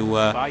 please, to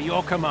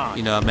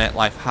you know, make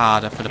life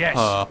harder for the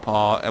Pope,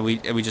 or are we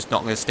just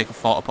not going to stick a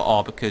fort up at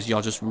all because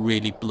you're just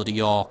really bloody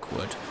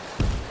awkward?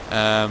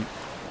 Yeah,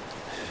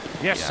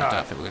 I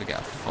don't think we're going to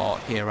get a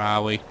fort here,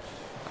 are we?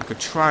 I could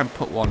try and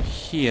put one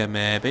here,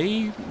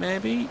 maybe.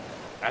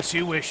 As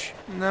you wish.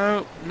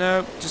 No,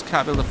 just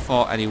can't build a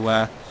fort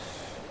anywhere.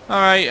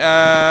 Alright,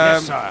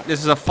 this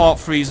is a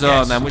fort-free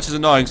zone then, which is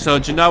annoying. So,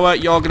 Genoa,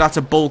 you're going to have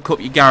to bulk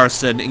up your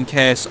garrison in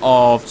case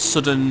of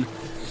sudden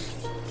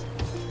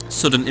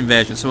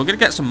invasion. So we're going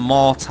to get some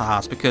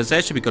mortars, because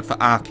they should be good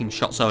for arcing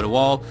shots over the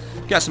wall.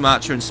 Get some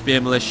archer and spear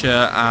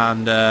militia,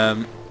 and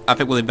I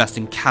think we'll invest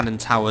in cannon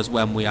towers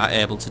when we are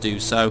able to do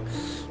so.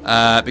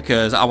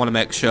 Because I want to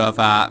make sure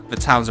that the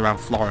towns around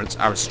Florence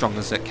are as strong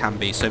as it can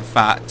be. So in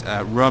fact,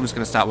 Rome's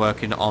going to start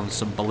working on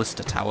some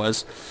ballista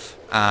towers,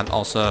 and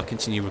also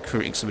continue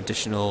recruiting some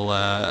additional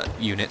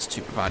units to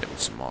provide it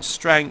with some more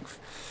strength.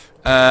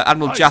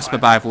 Admiral Jasper,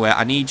 by the way,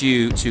 I need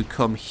you to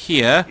come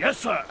here. Yes,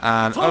 sir.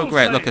 And oh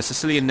great, look, a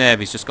Sicilian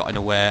Navy's just got in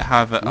the way.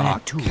 However, I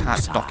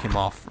can't dock him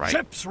off. Right.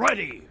 Ships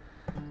ready.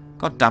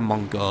 Goddamn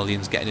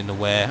Mongolians getting in the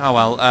way. Oh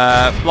well,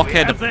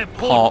 blockade the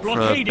port for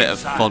a bit of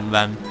fun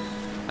then,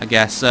 I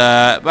guess.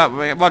 What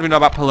do we know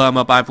about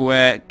Palermo, by the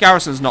way?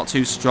 Garrison's not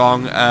too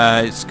strong.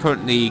 It's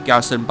currently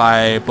garrisoned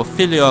by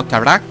Bofilio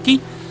Caracci,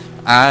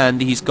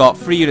 and he's got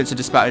 3 units of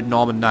disbanded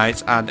Norman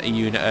Knights and a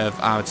unit of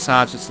armoured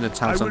sergeants in the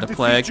towns under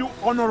plague.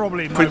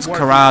 Prince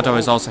Corrado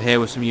is also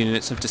here with some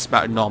units of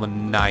disbanded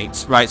Norman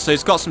Knights. Right, so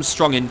he's got some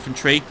strong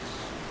infantry.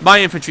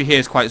 My infantry here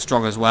is quite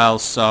strong as well,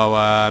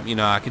 so you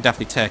know, I can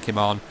definitely take him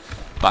on.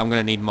 But I'm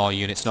going to need more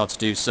units in order to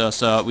do so.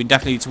 So we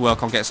definitely need to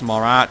work on getting some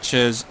more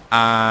archers.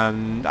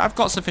 And I've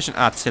got sufficient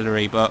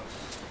artillery, but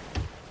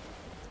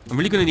I'm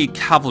really going to need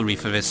cavalry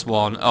for this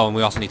one. Oh, and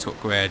we also need to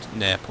upgrade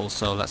Naples,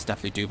 so let's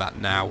definitely do that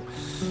now.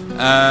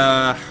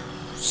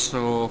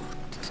 So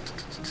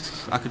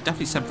I could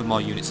definitely send for more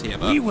units here,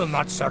 but we will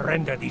not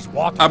surrender these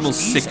waters. Admiral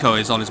Sicko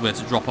is on his way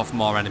to drop off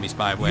more enemies,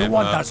 by the way. You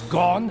want us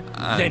gone?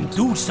 Then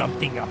do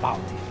something about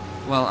it.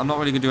 Well, I'm not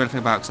really going to do anything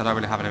about it because I don't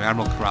really have any.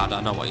 Admiral Corrado,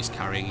 I know what he's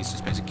carrying. He's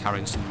just basically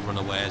carrying some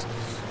runaways.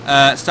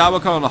 Start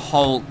working on a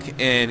Hulk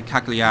in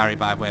Cagliari,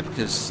 by the way,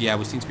 because, yeah,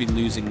 we seem to be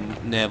losing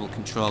naval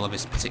control of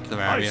this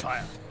particular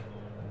area.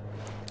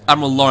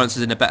 Admiral Lawrence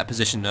is in a better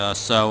position though,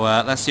 so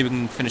let's see if we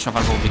can finish off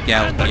Admiral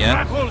Miguel here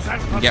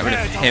and get rid of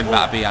him.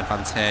 That'd be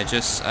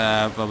advantageous,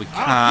 but we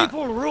can't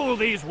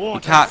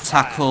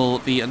tackle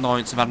the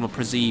annoyance of Admiral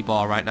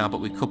Prezibor right now, but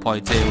we could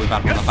probably deal with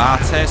Admiral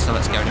Abate, so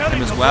let's get rid of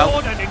him as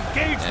well. There we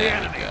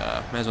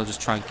go. May as well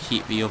just try and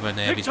keep the other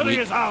navies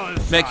weak.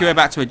 Make your way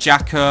back to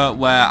Ajaccio,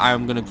 where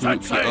I'm going to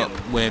group you up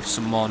with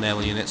some more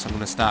naval units. I'm going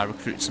to start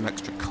recruiting some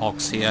extra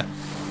cogs here.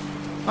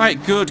 Right,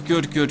 good,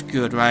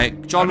 right.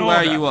 John, where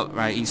are you up?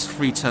 Right, he's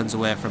 3 turns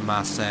away from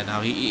Marseille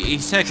now.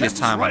 He's taking his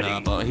time, I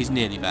know, but he's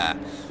nearly there.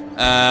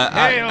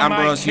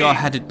 Ambrose, you're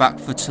headed back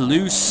for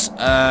Toulouse.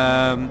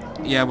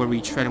 Yeah, we're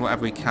retraining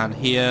whatever we can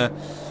here.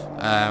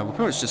 We're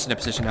pretty much just in a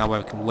position now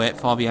where we can wait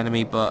for the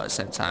enemy, but at the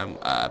same time,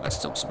 there's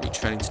still some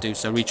retraining to do,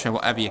 so retrain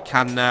whatever you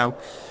can now.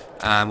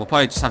 We'll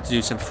probably just have to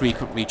do some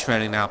frequent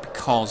retraining now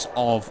because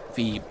of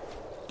the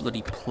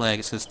bloody plague.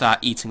 It's going to start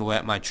eating away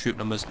at my troop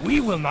numbers. We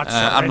will not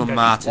Admiral surrender.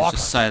 Martin's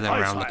just sailing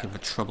around looking for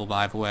trouble,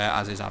 by the way,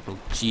 as is Admiral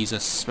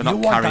Jesus. We're not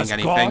You want carrying us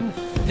anything. gone?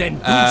 Then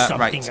do something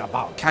Right.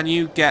 about it. Can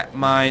you get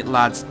my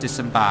lads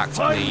disembarked,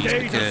 Fine please? day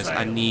to Because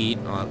I sail.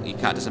 need... Well, you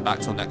can't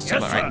disembark till next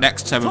turn. Yes, But right, sir.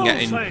 next turn we're Full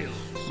getting sail.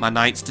 my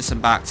knights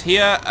disembarked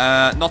here.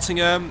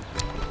 Nottingham...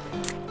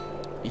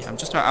 Yeah, I'm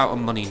just about out of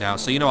money now.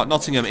 So you know what,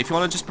 Nottingham, if you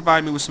want to just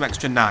provide me with some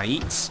extra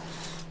knights,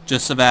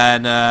 just so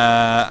then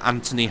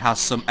Anthony has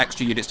some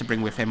extra units to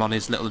bring with him on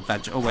his little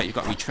adventure. Oh wait, you've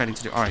got retraining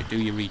to do. Alright, do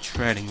your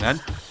retraining then.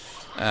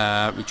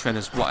 Retrain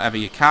as whatever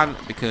you can,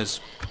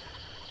 because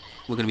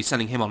we're going to be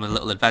sending him on a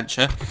little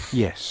adventure.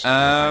 Yes.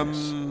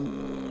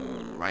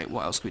 Right,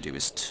 what else can we do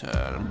this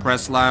turn?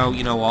 Breslau,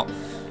 you know what?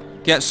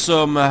 Get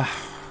some...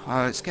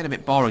 it's getting a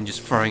bit boring just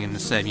throwing in the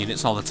same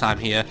units all the time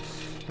here.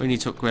 We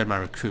need to upgrade my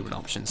recruitment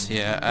options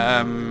here.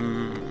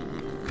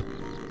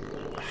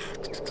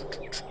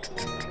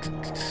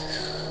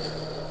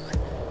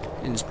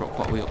 Innsbruck,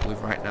 what are we up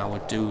with right now? We're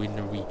doing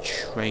the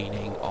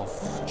retraining of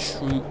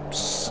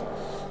troops.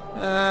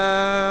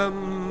 I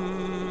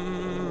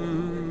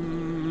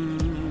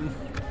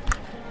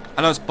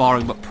know it's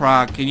boring, but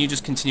Prague, can you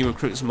just continue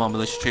recruiting some more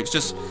militia troops?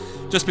 Just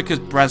because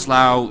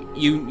Breslau,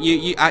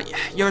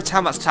 you're a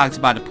town that's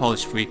targeted by the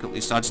Polish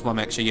frequently, so I just want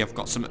to make sure you've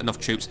got enough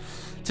troops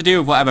to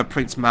deal with whatever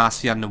Prince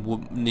Marcian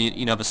and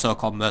the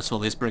so-called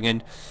Merciful is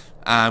bringing,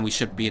 and we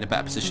should be in a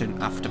better position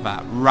after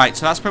that. Right,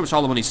 so that's pretty much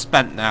all the money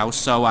spent now.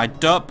 So I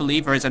don't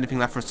believe there is anything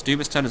left for us to do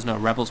this turn. There's no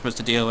rebels for us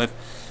to deal with.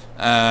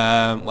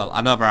 Well,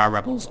 I know there are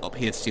rebels up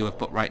here to deal with,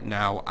 but right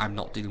now I'm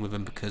not dealing with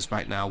them because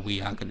right now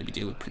we are going to be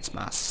dealing with Prince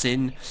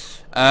Marcin.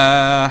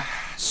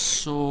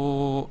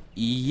 So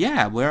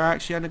yeah, we're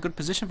actually in a good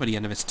position for the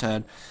end of this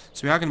turn.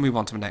 So we are going to move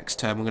on to the next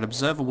turn. We're going to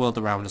observe the world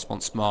around us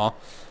once more,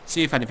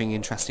 see if anything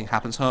interesting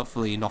happens.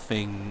 Hopefully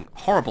nothing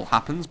horrible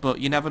happens,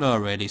 but you never know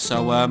really.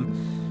 So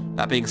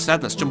that being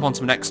said, let's jump on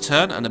to the next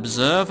turn and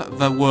observe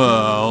the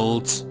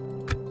world.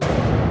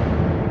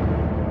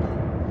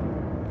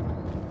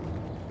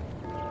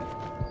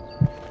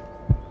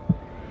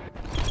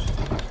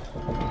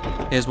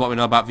 Here's what we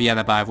know about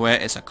Vienna, by the way.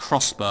 It's a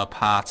crossbow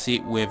party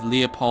with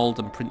Leopold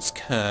and Prince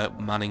Kurt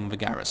manning the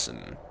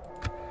garrison.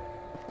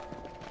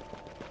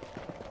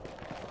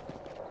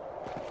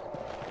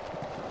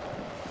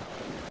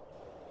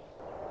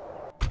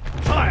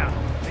 Fire!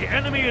 The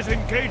enemy is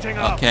engaging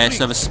our Okay, fleet.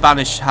 so the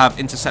Spanish have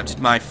intercepted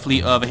my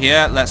fleet over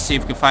here. Let's see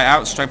if we can fight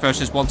out. Strength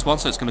versus 1-to-1,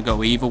 so it's going to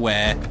go either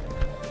way.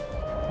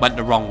 Went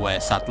the wrong way,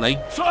 sadly.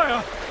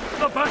 Sire,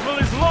 the battle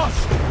is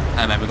lost.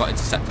 And then we got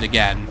intercepted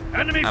again.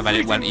 Enemy And then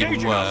it fleet went even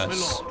engaging us,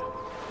 worse. my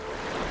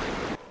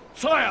lord.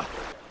 Sire,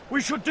 we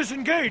should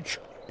disengage.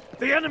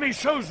 The enemy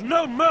shows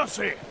no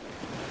mercy.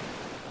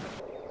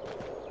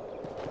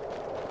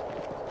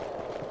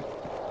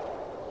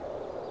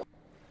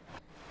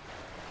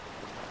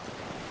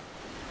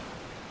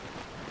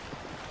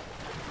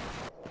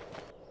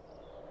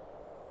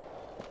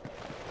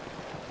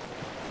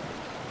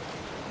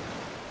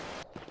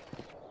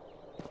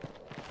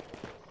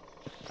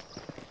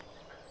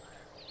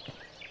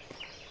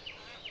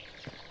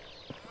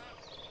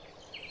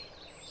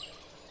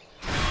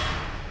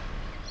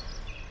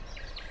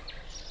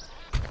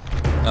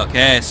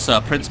 Okay,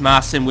 so Prince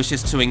Marcin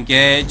wishes to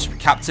engage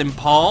Captain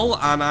Paul,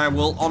 and I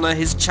will honour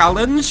his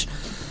challenge.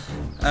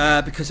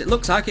 Because it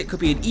looks like it could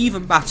be an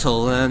even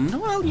battle,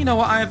 and, well, you know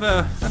what, I have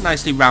a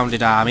nicely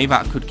rounded army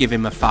that could give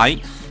him a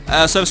fight.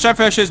 So the strength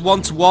ratio is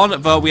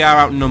 1-to-1, though we are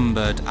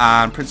outnumbered,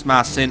 and Prince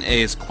Marcin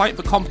is quite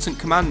the competent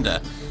commander.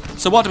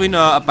 So what do we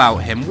know about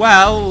him?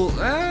 Well,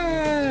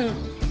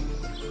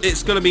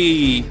 it's going to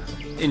be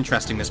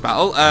interesting, this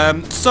battle.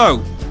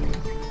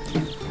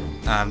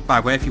 And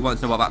by the way, if you wanted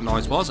to know what that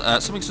noise was,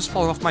 something's just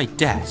fallen off my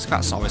desk.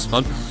 That's always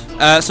fun.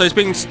 So he's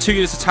bringing 2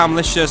 units of town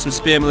militia, some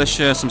spear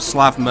militia, some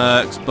Slav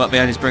mercs, but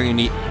then he's bringing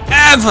the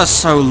ever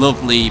so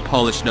lovely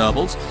Polish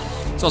nobles.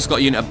 He's also got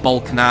a unit of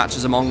Balkan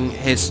archers among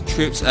his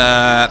troops,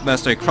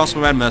 mercenary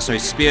crossbowmen, mercenary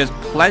spears,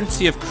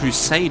 plenty of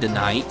crusader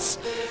knights,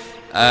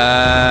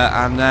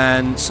 and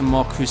then some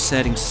more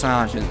crusading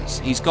sergeants.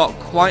 He's got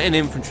quite an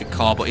infantry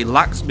corps, but he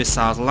lacks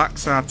missiles,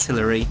 lacks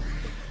artillery.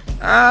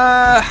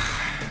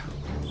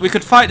 We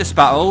could fight this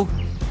battle,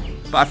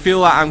 but I feel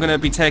like I'm going to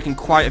be taking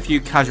quite a few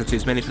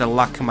casualties, mainly for the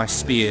lack of my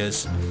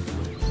spears.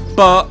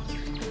 But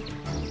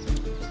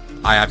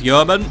I have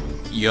Yeoman.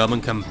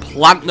 Yeoman can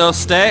plant those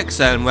stakes,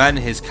 and when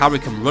his cavalry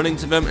can run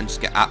into them and just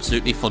get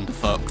absolutely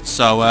thunderfucked.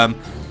 So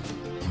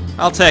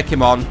I'll take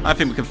him on. I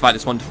think we can fight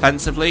this one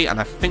defensively, and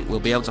I think we'll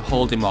be able to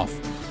hold him off.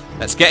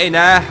 Let's get in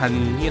there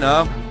and, you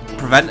know,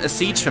 prevent a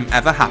siege from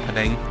ever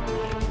happening.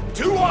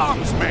 To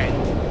arms, men!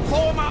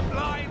 Form up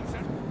lines!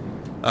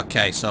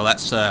 Okay, so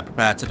let's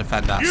prepare to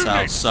defend ourselves.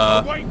 Units, So,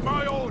 await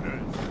my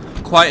orders!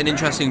 quite an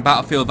interesting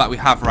battlefield that we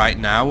have right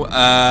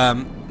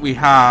now. We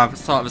have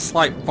sort of a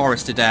slight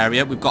forested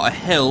area. We've got a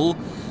hill,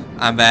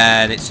 and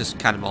then it's just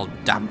kind of all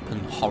damp and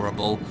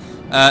horrible.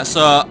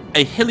 So,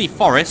 a hilly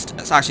forest,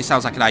 it actually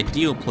sounds like an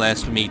ideal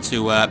place for me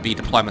to be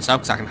deploying myself,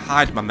 because I can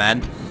hide my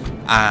men,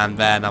 and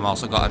then I've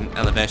also got an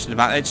elevation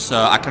advantage,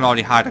 so I can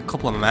already hide a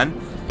couple of my men.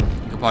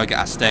 before I get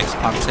our stakes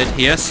planted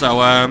here. So,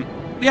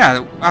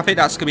 yeah, I think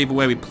that's going to be the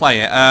way we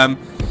play it.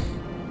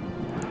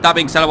 That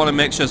being said, I want to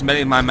make sure as many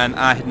of my men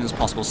are hidden as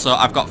possible. So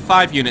I've got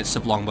 5 units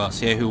of longbows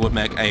here who would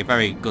make a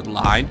very good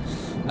line.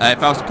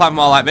 If I was to plan them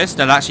all like this,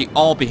 they'd actually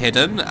all be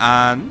hidden.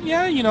 And,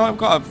 yeah, you know, I've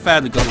got a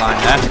fairly good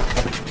line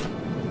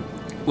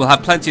there. We'll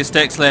have plenty of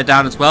stakes laid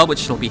down as well,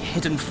 which will be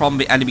hidden from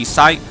the enemy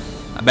sight.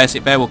 And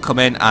basically they will come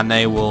in and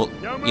they will,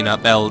 you know,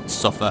 they'll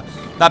suffer.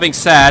 That being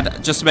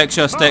said, just to make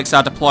sure stakes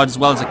are deployed as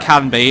well as it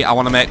can be, I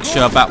want to make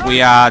sure that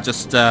we are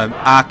just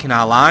arcing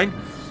our line.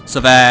 So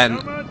then,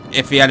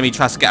 if the enemy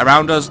tries to get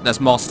around us, there's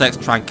more stakes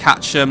to try and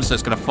catch them, so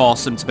it's going to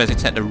force them to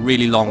basically take the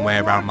really long way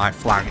around my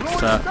flank.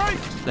 So,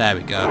 there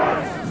we go.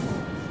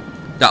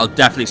 That'll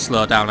definitely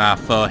slow down our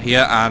foe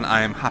here, and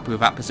I am happy with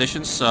that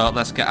position. So,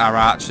 let's get our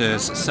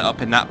archers set up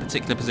in that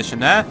particular position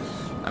there.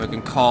 And we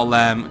can call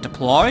them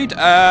deployed.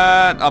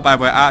 Oh, by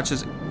the way,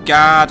 archers,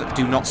 guard,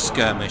 do not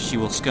skirmish. You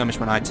will skirmish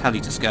when I tell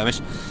you to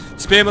skirmish.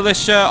 Spear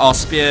militia or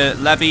spear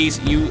levies,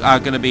 you are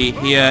going to be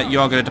here. You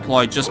are going to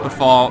deploy just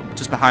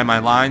behind my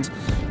lines.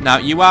 Now,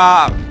 you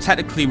are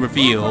technically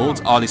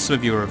revealed, or at least some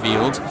of you are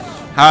revealed.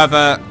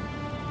 However,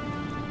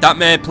 that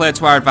may play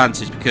to our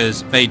advantage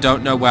because they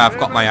don't know where I've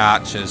got my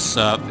archers,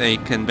 so they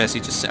can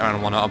basically just sit around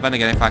and one-up. Then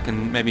again, if I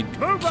can maybe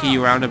key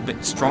you around a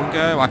bit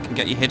stronger, I can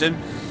get you hidden.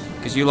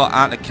 Because you lot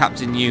aren't a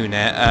captain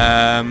unit.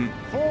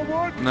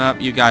 No,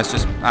 you guys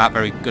just aren't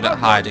very good at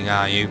hiding,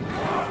 are you? Maybe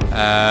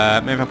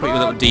if I put you a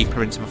little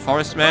deeper into the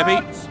forest, maybe?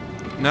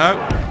 No?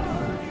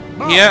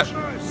 Here?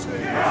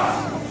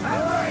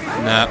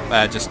 No,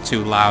 they're just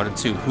too loud and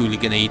too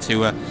hooligan-y to,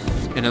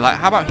 you know, like,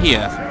 how about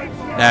here?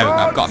 There we go,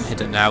 I've got them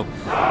hidden now.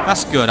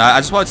 That's good, I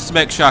just wanted to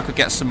make sure I could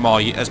get some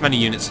more, as many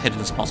units hidden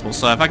as possible.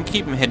 So if I can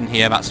keep them hidden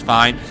here, that's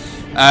fine.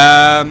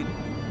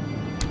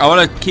 I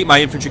want to keep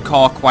my infantry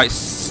corps quite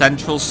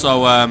central,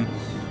 so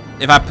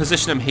if I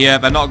position them here,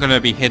 they're not going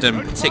to be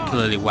hidden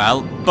particularly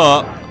well,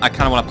 but I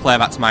kind of want to play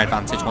that to my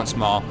advantage once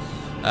more.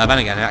 Then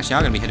again, they actually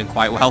are going to be hidden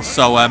quite well,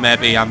 so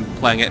maybe I'm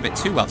playing it a bit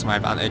too well to my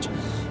advantage.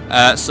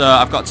 So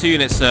I've got 2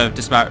 units of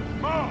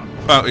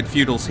dismounted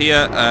feudals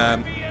here.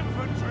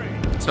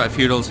 Dismounted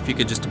feudals, if you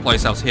could just deploy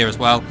yourselves here as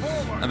well.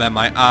 And then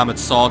my armoured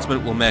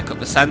swordsmen will make up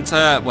the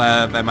centre,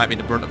 where they might be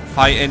the brunt of the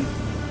fighting.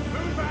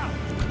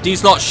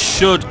 These lots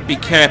should be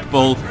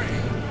capable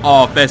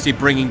of basically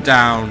bringing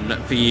down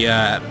the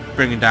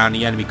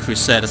enemy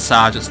Crusader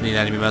sergeants and the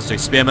enemy mercenary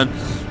spearmen.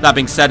 That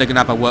being said, they're going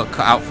to have a work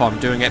cut out for them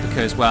doing it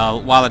because,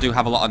 well, while I do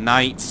have a lot of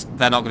knights,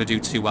 they're not going to do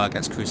too well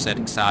against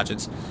crusading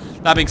sergeants.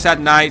 That being said,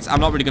 knights, I'm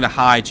not really going to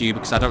hide you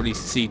because I don't really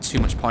see too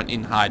much point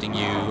in hiding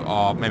you,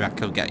 or maybe I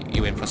could get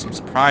you in for some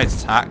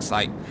surprise attacks,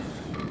 like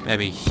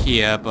maybe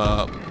here,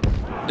 but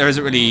there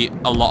isn't really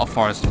a lot of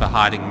forest for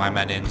hiding my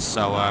men in,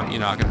 so, you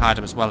know, I can hide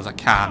them as well as I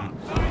can.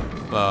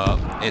 But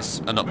it's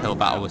an uphill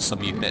battle with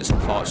some units,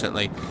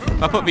 unfortunately.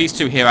 If I put these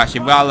 2 here, actually,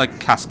 while they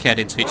cascade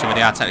into each other,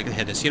 they are technically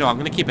hidden. So, you know, I'm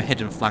going to keep a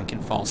hidden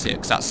flanking force here,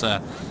 because that's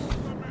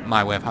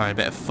my way of having a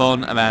bit of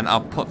fun. And then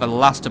I'll put the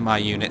last of my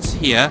units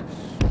here,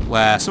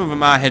 where some of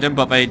them are hidden,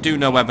 but they do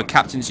know where the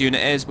captain's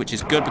unit is, which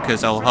is good,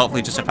 because they'll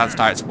hopefully just advance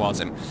direct towards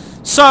him.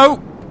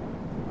 So,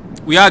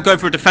 we are going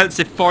for a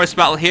defensive forest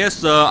battle here,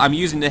 so I'm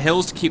using the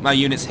hills to keep my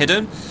units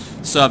hidden.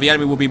 So the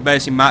enemy will be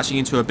basically marching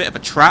into a bit of a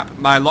trap.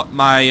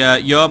 My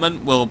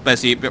yeomen will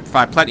basically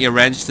provide plenty of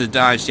range to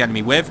damage the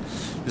enemy with.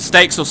 The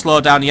stakes will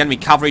slow down the enemy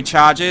cavalry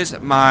charges.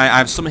 I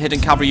have some hidden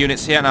cavalry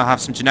units here, and I'll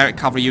have some generic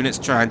cavalry units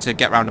trying to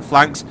get around the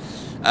flanks.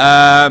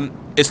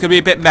 It's going to be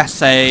a bit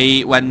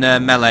messy when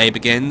melee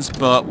begins,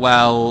 but,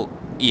 well,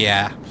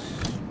 yeah.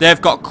 They've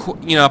got,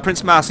 you know,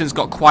 Prince Marcin's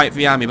got quite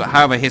the army, but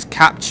however, his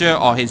capture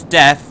or his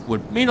death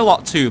would mean a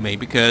lot to me,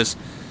 because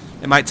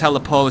it might tell the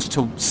Polish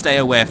to stay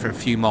away for a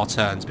few more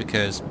turns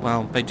because,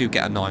 well, they do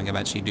get annoying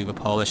eventually, do the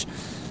Polish.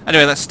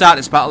 Anyway, let's start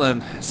this battle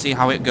and see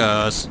how it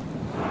goes.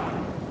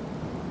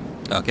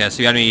 Okay, so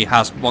the enemy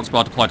has once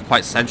more deployed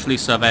quite centrally,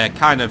 so they're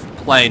kind of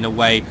playing the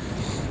way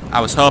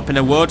I was hoping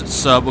they would.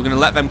 So we're going to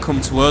let them come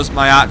to us.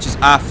 My archers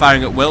are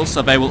firing at will,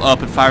 so they will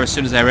open fire as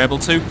soon as they're able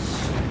to.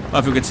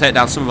 Hopefully we can take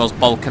down some of those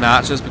Balkan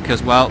archers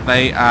because, well,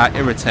 they are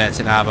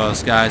irritating, are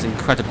those guys?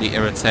 Incredibly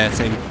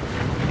irritating.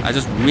 I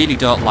just really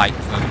don't like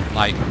them.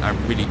 Like, I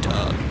really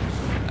don't.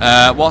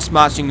 What's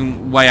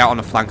marching way out on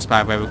the flanks,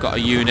 by the way? We've got a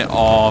unit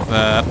of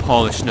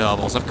Polish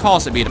nobles. Of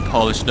course it'd be the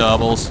Polish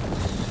nobles.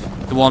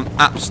 The one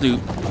absolute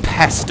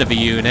pest of a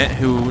unit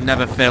who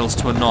never fails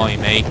to annoy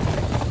me.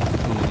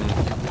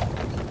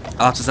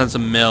 I'll have to send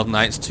some mailed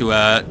knights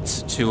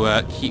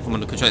to keep them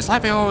under control. It's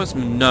like they always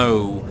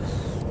know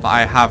that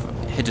I have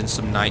hidden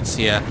some knights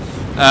here.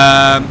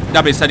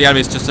 That being said, the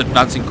enemy is just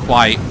advancing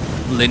quite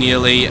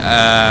linearly.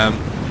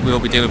 We'll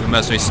be dealing with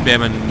mercenary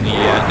spearmen.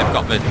 They've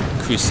got the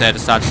Crusader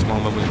sergeants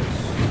one when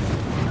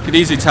we can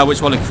easily tell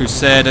which one are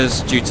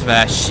Crusaders due to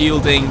their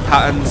shielding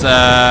patterns.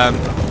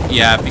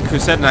 Yeah, the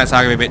Crusader Knights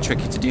are going to be a bit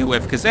tricky to deal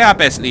with because they are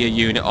basically a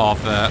unit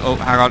of... oh,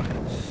 hang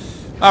on.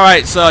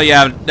 Alright, so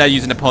yeah, they're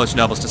using the Polish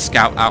nobles to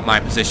scout out my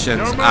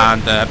positions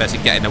and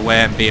basically get in the way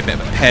and be a bit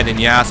of a pain in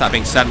the ass. That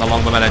being said,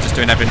 along the way, they're just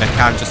doing everything they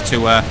can just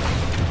to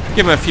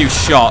Give him a few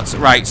shots.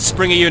 Right,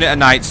 spring a unit of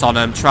knights on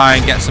him. Try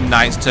and get some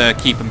knights to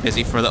keep him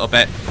busy for a little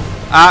bit.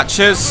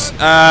 Archers,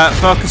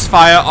 focus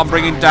fire on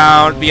bringing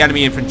down the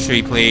enemy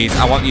infantry, please.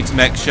 I want you to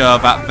make sure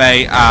that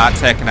they are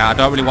taken out. I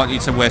don't really want you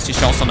to waste your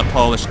shots on the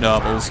Polish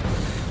nobles.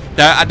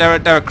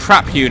 They're a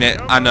crap unit,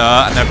 I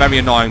know, and they're very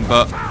annoying,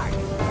 but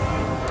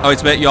I want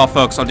to make your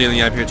focus on dealing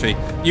with the enemy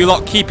infantry. You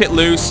lot, keep it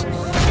loose.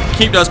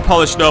 Keep those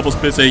Polish nobles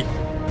busy.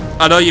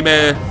 I know you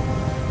may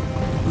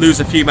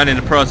lose a few men in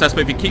the process,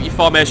 but if you keep your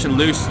formation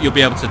loose, you'll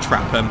be able to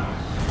trap them.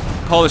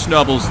 Polish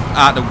nobles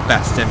aren't the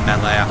best in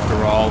melee, after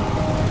all.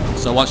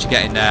 So once you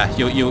get in there,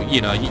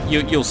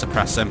 you'll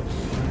suppress them.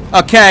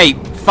 Okay,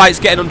 fight's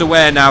getting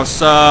underway now.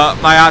 So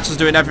my archers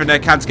doing everything they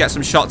can to get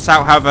some shots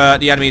out. However,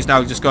 the enemy is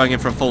now just going in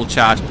for a full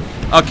charge.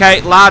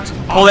 Okay, lad,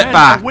 pull it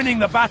back. Winning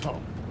the battle.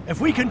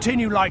 If we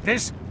continue like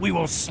this, we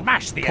will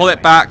smash the enemy. Pull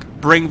it back.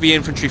 Bring the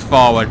infantry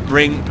forward.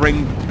 Bring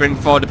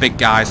forward the big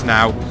guys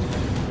now.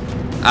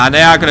 And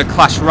they are going to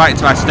clash right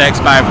into my stakes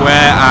by the way,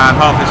 and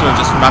hopefully someone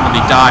just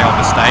randomly die on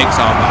the stakes,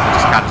 or I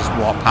just can't just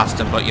walk past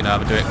them, but you know,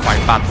 they do it quite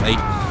badly.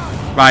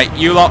 Right,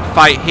 you lot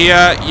fight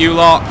here, you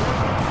lot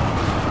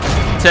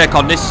take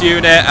on this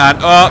unit, and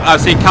oh, I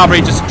see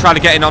cavalry just trying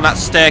to get in on that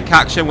stake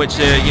action, which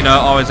you know,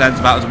 always ends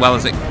about as well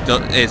as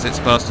it's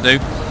supposed to do.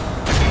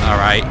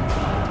 Alright.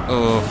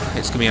 Oh,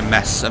 it's going to be a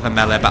mess of a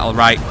melee battle.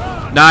 Right,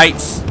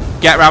 knights,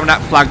 get around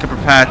that flank and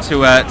prepare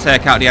to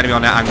take out the enemy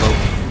on that angle.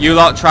 You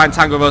lot try and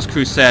tangle those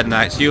Crusader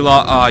Knights. You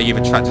lot, oh, you've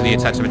attracted the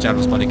attention of a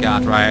general's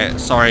bodyguard, right?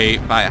 Sorry,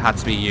 but it had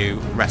to be you.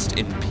 Rest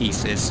in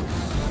pieces.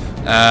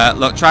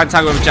 Look, try and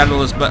tangle with a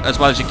general as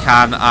well as you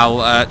can.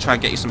 I'll try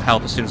and get you some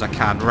help as soon as I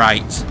can.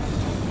 Right.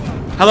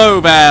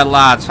 Hello there,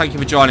 lads. Thank you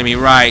for joining me.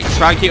 Right,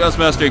 try and keep those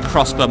mercenary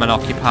crossbowmen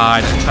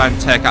occupied and try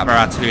and take out their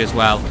artillery as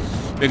well.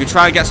 We can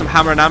try and get some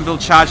hammer and anvil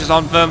charges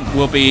on them.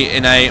 We'll be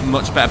in a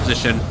much better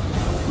position.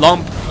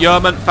 Long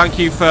Yeoman, thank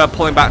you for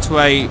pulling back to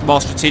a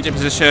more strategic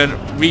position,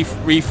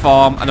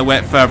 reform and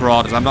await further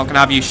orders. I'm not going to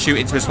have you shoot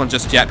into this one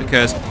just yet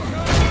because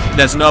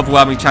there's an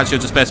overwhelming chance you're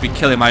just basically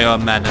killing my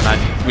own men, and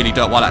I really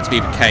don't want that to be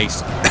the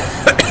case.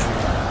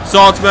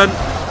 Swordsman,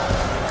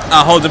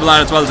 I'll hold the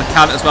line as well as I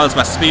can, as well as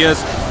my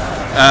spears.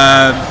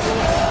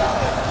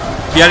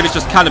 The enemy's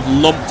just kind of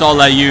lumped all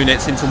their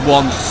units into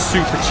one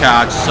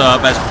supercharge, so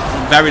there's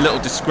very little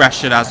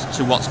discretion as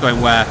to what's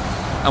going where.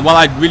 And while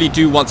I really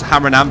do want to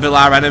hammer and anvil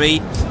our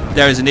enemy,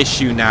 there is an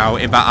issue now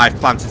in that I've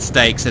planted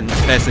stakes, and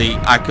basically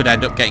I could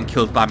end up getting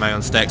killed by my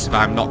own stakes if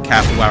I'm not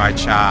careful where I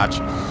charge.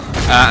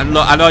 And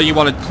look, I know you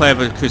want to play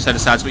with the Crusader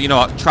Sergeants, but you know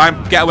what? Try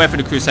and get away from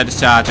the Crusader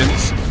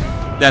Sergeants.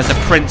 There's a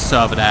prince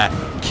over there.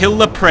 Kill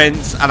the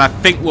prince, and I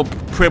think we'll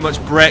pretty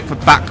much break the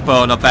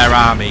backbone of their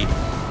army.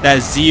 Their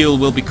zeal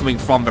will be coming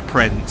from the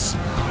prince.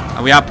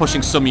 And we are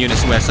pushing some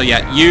units away. So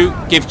yeah, you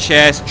give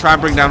chase. Try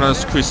and bring down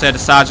those Crusader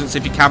Sergeants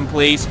if you can,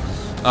 please.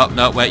 Oh,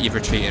 no, wait, you've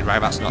retreated. Right,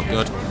 that's not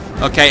good.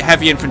 Okay,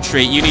 heavy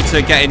infantry. You need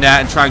to get in there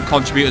and try and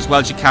contribute as well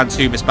as you can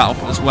to this battle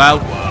as well.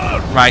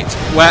 Right,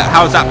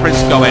 how's that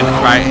prince going?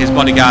 Right, his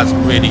bodyguard's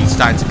really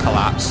starting to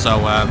collapse, so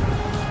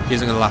he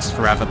isn't going to last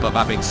forever. But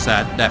that being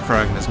said, they're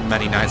throwing as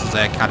many knights as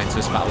they can into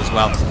this battle as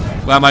well.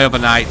 Where are my other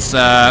knights?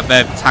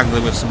 They're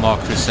tangling with some more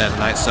Crusader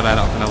knights, so they're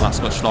not going to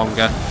last much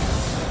longer.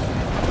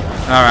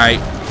 Alright.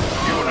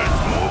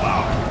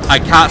 I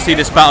can't see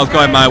this battle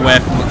going my way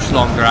for much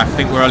longer. I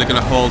think we're only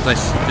going to hold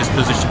this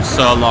position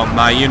so long.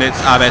 My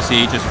units are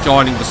basically just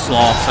joining the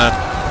slaughter.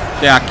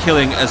 They are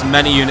killing as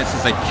many units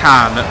as they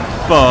can,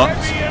 but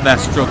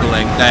they're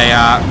struggling. They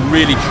are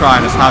really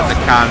trying as hard as they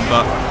can,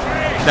 but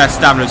their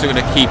stamina isn't going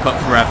to keep up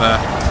forever.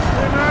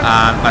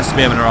 And my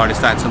spearmen are already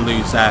starting to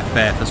lose their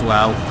faith as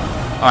well.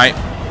 Alright,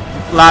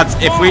 lads,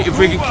 if we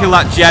can kill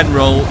that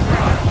general,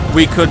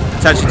 we could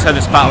potentially turn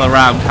this battle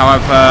around.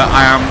 However,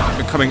 I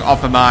am becoming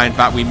of the mind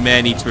that we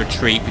may need to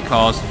retreat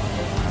because,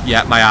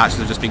 yeah, my archers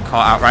have just been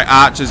caught out. Right,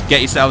 archers,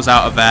 get yourselves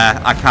out of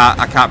there. I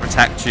can't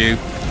protect you.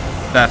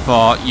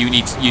 Therefore, you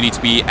need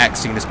to be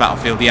exiting this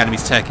battlefield. The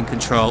enemy's taking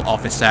control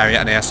of this area,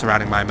 and they are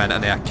surrounding my men,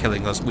 and they are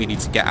killing us. We need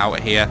to get out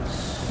of here.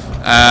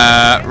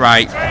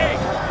 Right.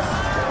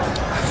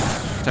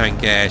 They're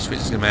engaged, which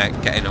is going to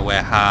make getting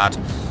away hard.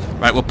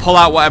 Right, we'll pull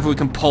out whatever we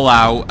can pull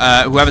out.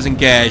 Whoever's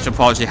engaged,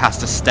 unfortunately, has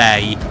to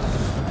stay.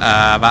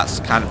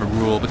 That's kind of a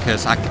rule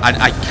because I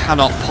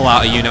cannot pull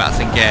out a unit that's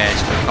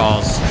engaged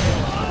because,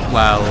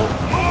 well,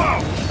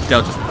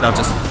 they'll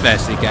just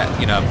basically get,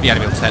 you know, the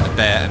enemy will take the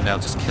bait and they'll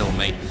just kill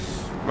me.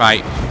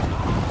 Right,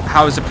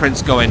 how is the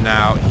prince going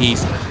now?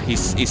 He's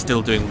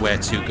still doing way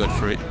too good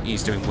for it.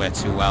 He's doing way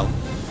too well.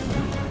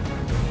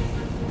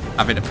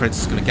 I think the prince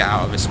is going to get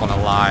out of this one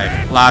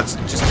alive. Lads,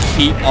 just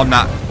keep on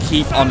that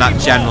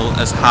general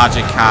as hard as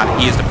you can.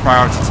 He is the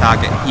priority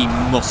target. He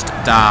must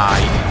die.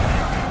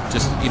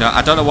 Just, you know,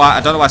 I don't know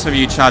why some of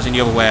you are charging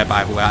the other way,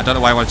 by the way. I don't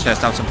know why I want to chase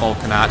down some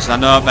Balkan archers. I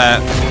know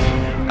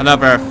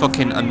they're a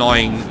fucking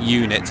annoying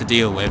unit to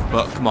deal with,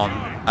 but come on.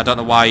 I don't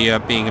know why you're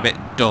being a bit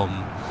dumb.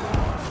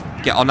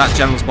 Get on that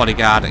general's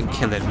bodyguard and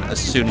kill him as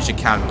soon as you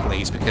can,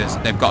 please, because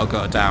they've got to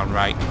go down,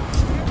 right?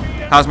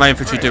 How's my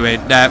infantry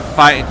doing? They're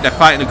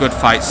fighting a good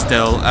fight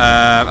still.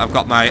 I've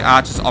got my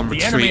archers on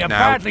retreat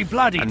now,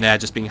 and they're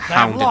just being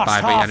hounded by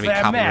the enemy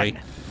cavalry.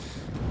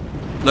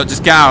 Look,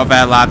 just get out of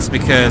there, lads,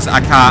 because I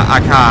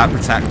can't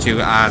protect you,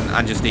 and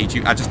I just need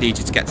you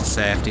to get to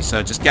safety.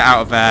 So just get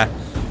out of there.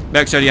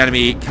 Make sure the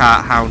enemy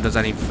can't hound us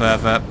any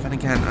further. Then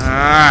again,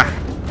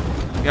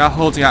 you're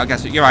holding out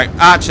against it. You're right,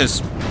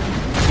 archers.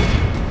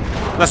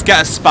 Let's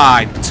get a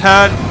spy.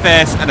 Turn,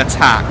 face, and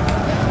attack.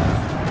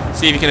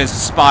 See if you can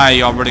inspire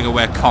your running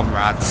away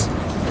comrades.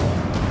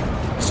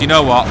 So you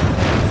know what?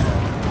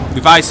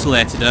 We've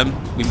isolated them.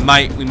 We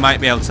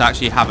might be able to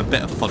actually have a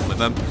bit of fun with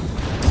them.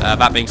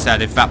 That being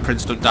said, if that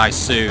prince don't die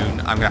soon,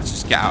 I'm gonna have to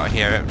just get out of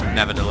here.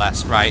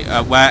 Nevertheless, right?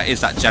 Where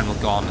is that general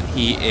gone?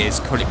 He is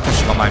currently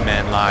pushing on my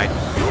main line.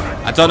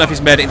 I don't know if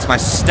he's made it into my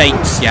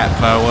stakes yet,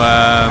 though.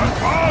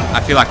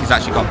 I feel like he's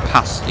actually gone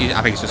past.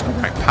 I think he's just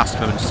gone right past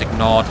them and just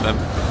ignored them.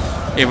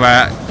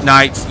 Either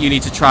Knight, you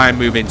need to try and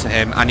move into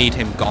him. I need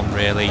him gone,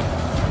 really.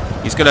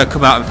 He's going to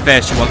come out and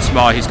face you once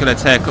more. He's going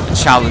to take up the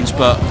challenge,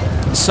 but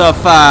so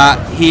far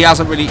he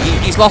hasn't really.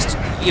 He's lost,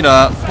 you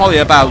know, probably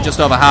about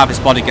just over half his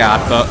bodyguard,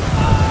 but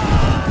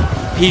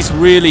he's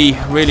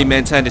really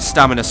maintained his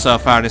stamina so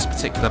far in this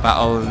particular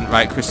battle. And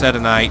right, Crusader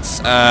Knights,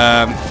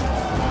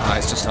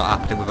 it's just not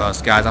happening with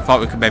us, guys. I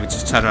thought we could maybe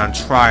just turn around and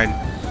try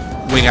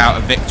and wing out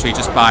a victory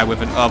just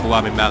with an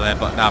overwhelming melee,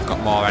 but now I've got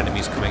more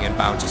enemies coming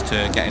inbound just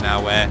to get in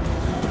our way.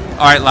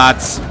 Alright,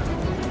 lads,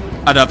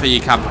 I don't think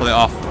you can pull it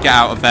off. Get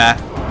out of there.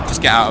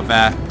 Just get out of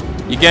there.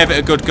 You gave it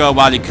a good go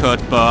while you could,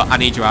 but I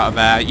need you out of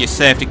there. Your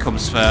safety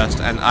comes first,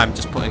 and I'm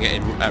just putting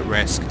it at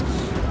risk.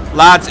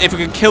 Lads, if we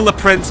can kill the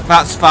prince,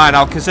 that's fine.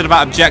 I'll consider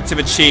that objective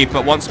achieved,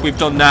 but once we've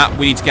done that,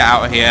 we need to get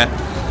out of here.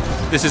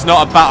 This is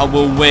not a battle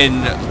we'll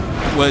win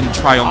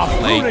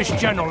triumphantly. Our foolish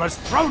general has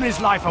thrown his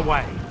life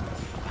away.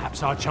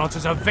 Perhaps our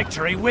chances of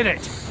victory with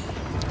it.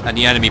 And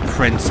the enemy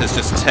prince has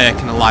just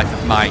taken the life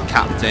of my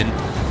captain.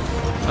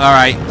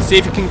 Alright, see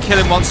if you can kill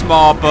him once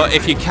more, but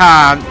if you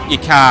can't, you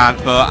can't.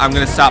 But I'm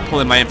going to start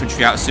pulling my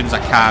infantry out as soon as I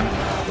can.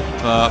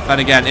 But then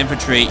again,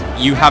 infantry,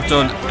 you have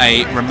done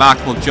a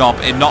remarkable job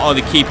in not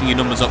only keeping your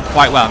numbers up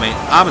quite well. I mean,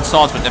 armoured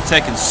swordsmen have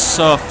taken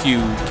so few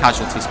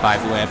casualties, by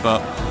the way,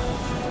 but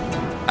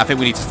I think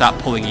we need to start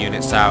pulling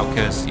units out,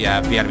 because, yeah,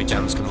 the enemy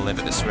general's going to live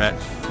at this rate.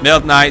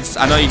 Mailed Knights,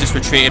 I know you just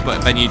retreated,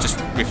 but then you just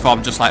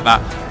reformed just like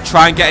that.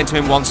 Try and get into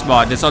him once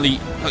more. He's only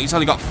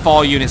got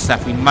 4 units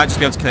left. We might just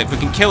be able to kill him. If we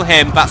can kill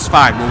him, that's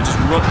fine. We'll just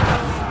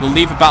run. We'll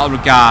leave the battle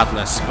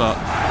regardless, but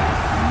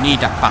we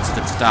need that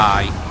bastard to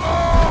die.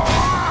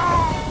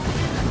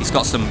 He's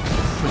got some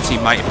pretty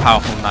mighty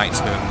powerful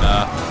knights with him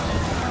there.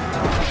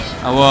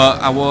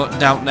 I won't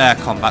doubt their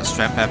combat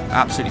strength. They're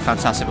absolutely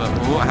fantastic. But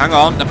ooh, hang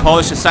on, the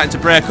Polish are starting to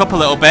break up a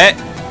little bit.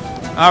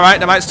 Alright,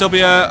 there might still be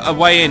a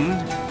way in,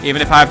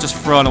 even if I've just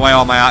thrown away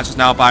all my archers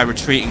now by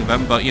retreating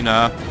them, but you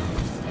know,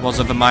 was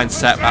of the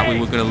mindset that we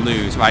were going to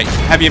lose. Right,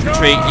 heavy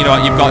infantry, you know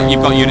what,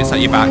 you've got units at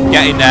your back.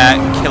 Get in there,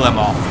 kill them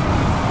off.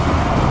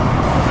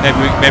 Maybe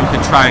we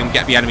can try and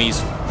get the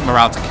enemy's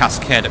morale to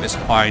cascade at this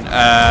point.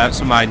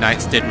 Some of my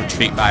knights did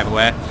retreat, by the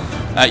way.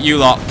 You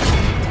lot,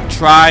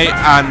 try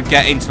and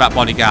get into that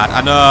bodyguard.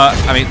 I know,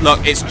 I mean,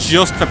 look, it's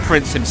just the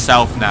prince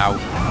himself now.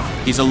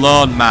 He's a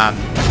lone man.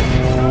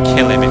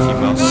 Kill him if you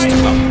must.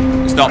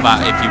 Well, it's not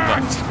that if you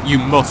must. You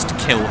must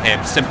kill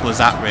him. Simple as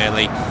that,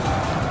 really.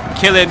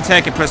 Kill him,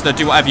 take him prisoner,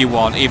 do whatever you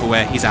want. Either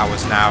way, he's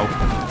ours now.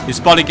 His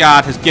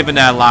bodyguard has given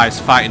their lives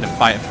fighting the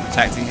fight of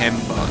protecting him,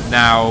 but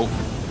now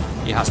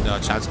he has no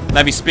chance.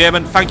 Levy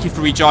Spearman, thank you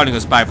for rejoining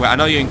us, by the way. I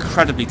know you're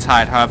incredibly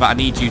tired, however, I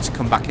need you to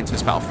come back into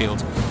this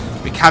battlefield.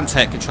 We can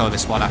take control of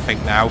this one, I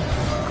think, now.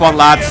 Come on,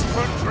 lads.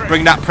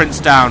 Bring that prince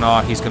down,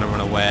 or he's going to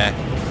run away.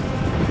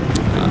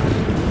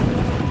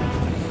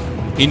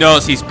 He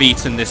knows he's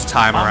beaten this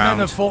time around. Our men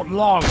have fought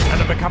long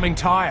and are becoming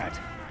tired.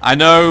 I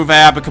know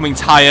they are becoming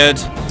tired.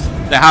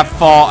 They have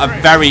fought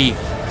a very,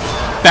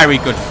 very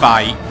good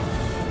fight.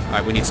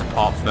 Right, we need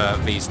support for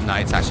these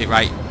knights, actually.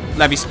 Right,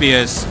 Levy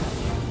Spears.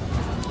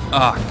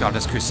 Oh, God,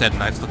 there's Crusader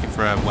Knights looking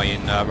for a way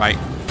in. Right,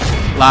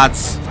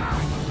 lads.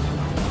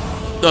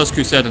 Those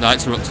Crusader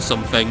Knights are up to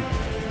something.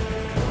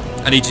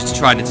 I need you to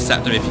try and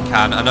intercept them if you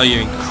can. I know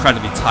you're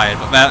incredibly tired,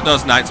 but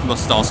those knights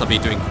must also be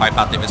doing quite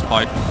badly at this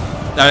point.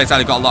 They've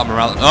exactly got a lot of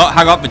morale. Oh,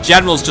 hang on, the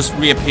general's just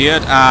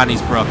reappeared and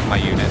he's broken my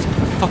unit.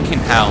 Fucking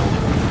hell.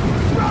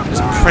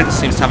 This prince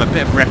seems to have a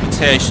bit of a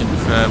reputation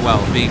for, well,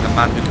 being a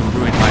man who can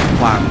ruin my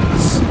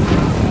plans.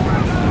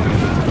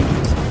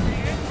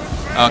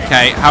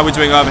 Okay, how are we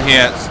doing over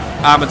here?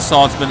 Armoured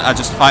swordsmen are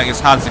just fighting as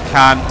hard as they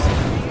can.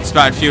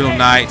 Sprouted feudal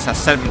knights. I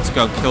sent them to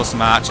go and kill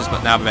some archers,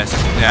 but now they're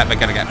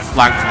going to get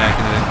flanked and they're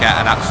going to get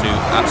an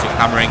absolute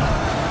hammering.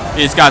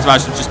 These guys are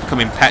actually just become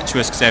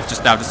impetuous because they've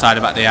just now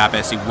decided that they are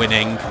basically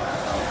winning.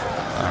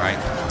 Alright.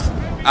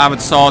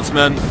 Armoured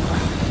swordsman.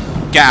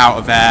 Get out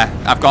of there.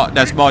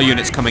 There's more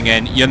units coming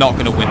in. You're not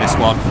going to win this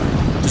one.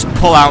 Just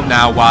pull out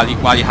now while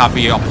you have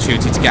the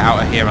opportunity to get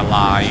out of here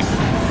alive.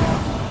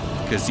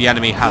 Because the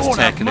enemy has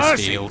taken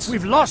this field.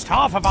 We've lost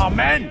half of our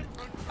men.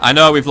 I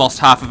know we've lost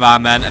half of our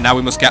men, and now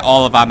we must get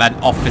all of our men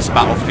off this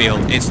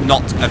battlefield. It's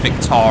not a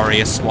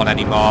victorious one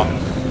anymore.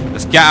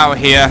 Let's get out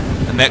here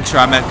and make sure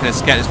our men can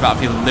escape this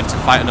battlefield and live to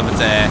fight another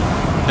day.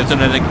 They've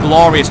done a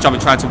glorious job in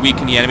trying to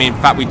weaken the enemy. In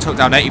fact, we took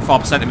down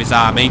 84% of his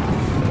army.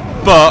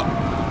 But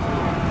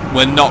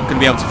we're not going to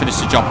be able to finish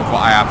the job with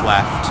what I have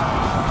left.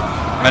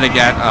 And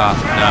again, oh,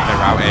 no, they're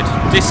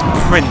routed. This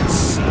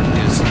prince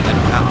is an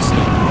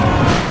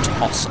absolute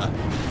tosser.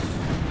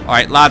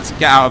 Alright, lads,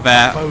 get out of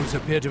there. Foes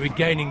appear to be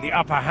gaining the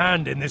upper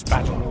hand in this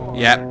battle.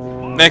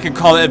 Yep. They can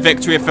call it a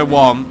victory if they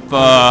want,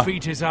 but...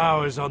 Defeat is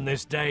ours on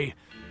this day.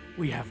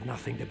 We have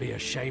nothing to be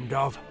ashamed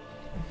of.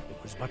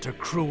 It was but a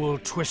cruel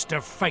twist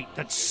of fate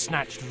that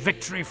snatched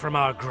victory from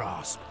our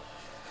grasp.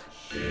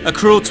 A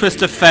cruel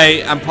twist of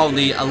fate and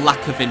probably a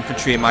lack of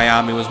infantry in my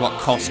army was what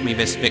cost me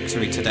this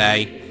victory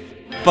today.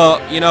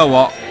 But, you know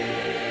what?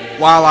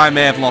 While I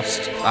may have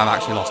lost... I've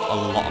actually lost a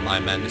lot of my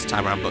men this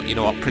time around, but you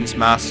know what? Prince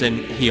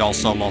Marcin, he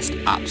also lost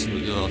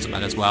absolutely loads of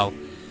men as well.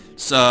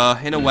 So,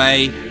 in a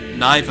way,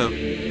 neither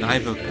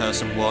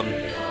person won.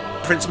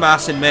 Prince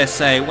Marcin may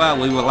say, well,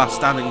 we were last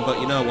standing,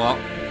 but you know what?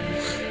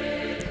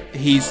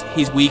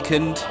 He's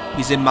weakened,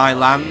 he's in my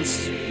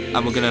lands,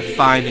 and we're going to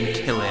find and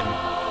kill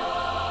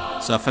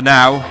him. So for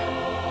now,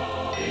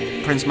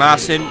 Prince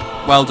Marcin,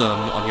 well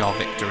done on your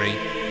victory.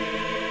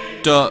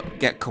 Don't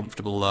get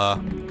comfortable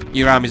though.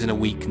 Your army's in a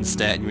weakened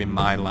state and you're in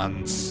my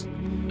lands.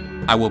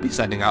 I will be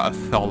sending out a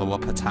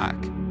follow-up attack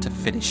to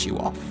finish you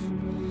off.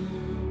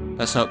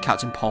 Let's hope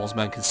Captain Paul's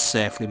men can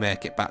safely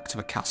make it back to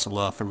the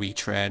castle for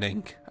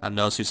retraining, and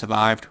those who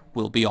survived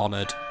will be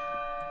honoured.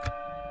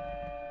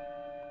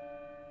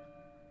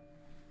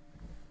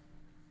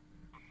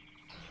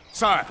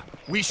 Sire,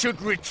 we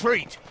should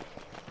retreat.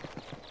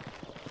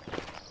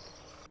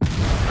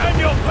 And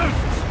your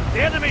posts!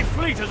 The enemy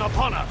fleet is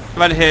upon us!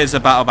 Well, here's a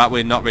battle that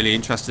we're not really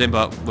interested in,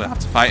 but we'll have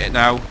to fight it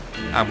now.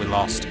 And we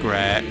lost.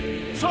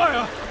 Great.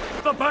 Sire,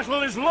 the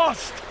battle is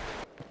lost!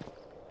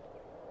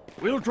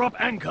 We'll drop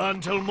anchor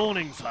until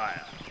morning,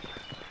 sire.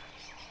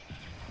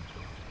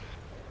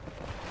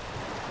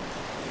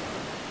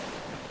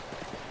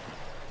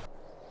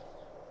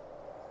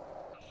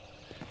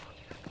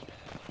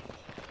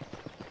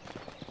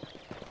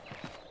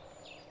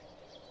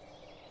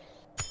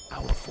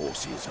 Our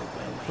forces are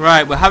well.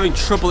 Right, we're having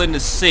trouble in the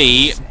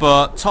sea,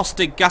 but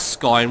Tostig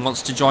Gascoigne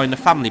wants to join the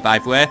family, by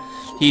the way.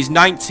 He's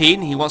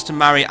 19, he wants to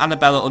marry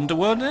Annabella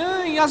Underwood.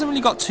 He hasn't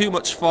really got too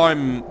much for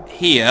him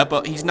here,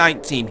 but he's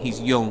 19,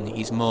 he's young,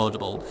 he's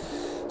moldable.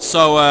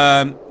 So,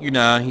 you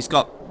know, he's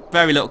got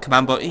very little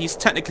command, but he's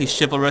technically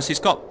chivalrous. He's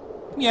got,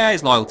 yeah,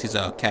 his loyalty's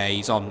okay.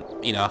 He's on,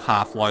 you know,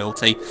 half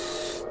loyalty.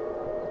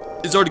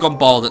 He's already gone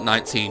bald at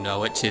 19,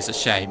 though, which is a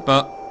shame,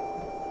 but...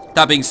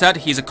 That being said,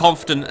 he's a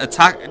confident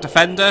attack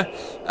defender,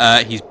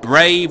 he's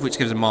brave, which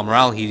gives him more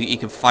morale, he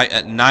can fight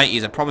at night,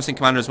 he's a promising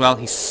commander as well,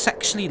 he's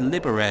sexually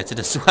liberated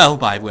as well,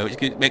 by the way,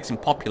 which makes him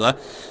popular.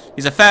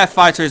 He's a fair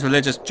fighter, he's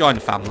religious, join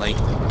the family.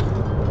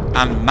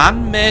 And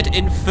man-made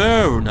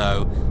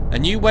inferno, a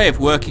new way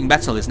of working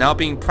metal, is now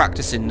being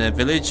practiced in the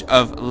village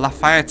of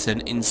Lafayette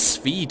in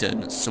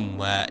Sweden,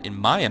 somewhere in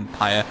my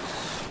empire,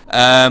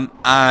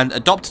 and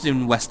adopted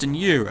in Western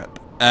Europe.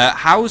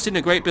 Housed in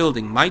a great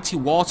building, mighty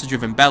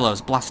water-driven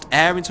bellows blast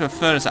air into a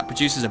furnace that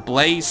produces a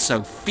blaze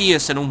so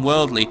fierce and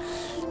unworldly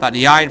that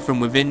the iron from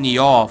within the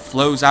ore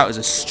flows out as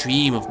a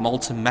stream of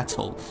molten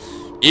metal.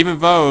 Even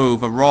though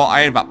the raw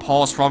iron that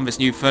pours from this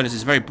new furnace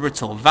is very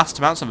brittle, vast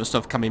amounts of the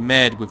stuff can be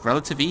made with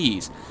relative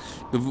ease,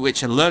 with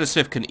which a learned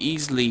smith can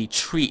easily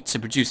treat to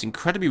produce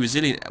incredibly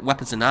resilient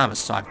weapons and armor.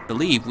 So I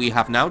believe we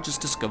have now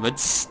just discovered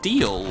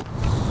steel.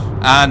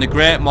 And a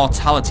great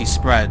mortality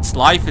spreads.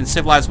 Life in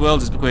civilized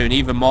world is becoming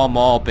even more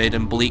morbid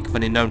and bleak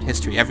than in known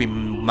history. Every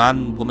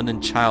man, woman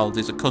and child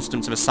is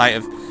accustomed to the sight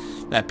of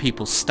their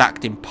people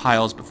stacked in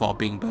piles before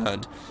being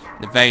burned,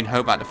 in the vain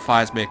hope that the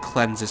fires may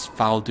cleanse this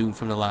foul doom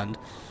from the land.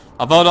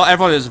 Although not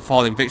everyone is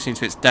falling victim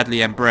to its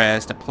deadly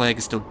embrace, the plague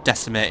is still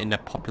decimating the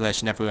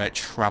population everywhere it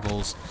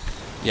travels.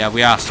 Yeah,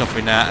 we are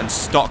suffering there, and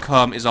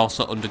Stockholm is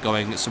also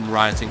undergoing some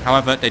rioting.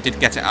 However, they did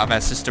get it out of their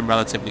system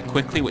relatively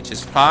quickly, which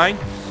is fine.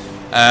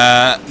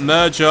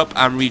 Merge up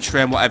and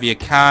retrain whatever you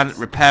can,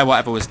 repair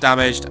whatever was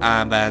damaged,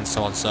 and then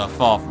so on and so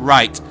forth.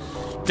 Right,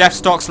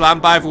 Deathstalk's land,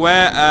 by the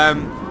way,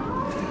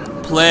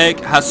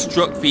 plague has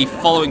struck the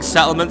following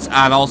settlements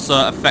and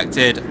also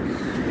affected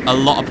a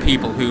lot of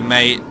people who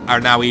are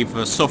now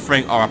either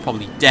suffering or are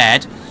probably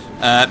dead.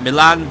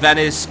 Milan,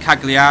 Venice,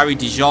 Cagliari,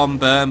 Dijon,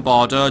 Bern,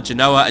 Bordeaux,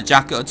 Genoa,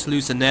 Ajaccio,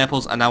 Toulouse and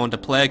Naples are now under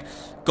plague.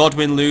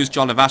 Godwin lose,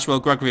 John of Ashwell,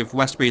 Gregory of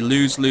Westbury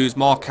lose,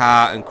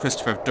 Morcar and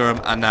Christopher of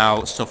Durham are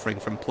now suffering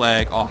from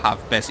plague or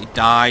have basically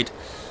died.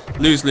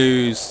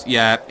 Lose,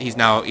 yeah, he's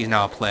now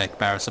a plague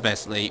bearer, so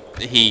basically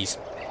his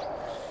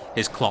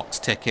clock's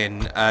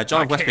ticking.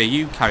 John of Westbury, are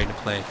you carrying the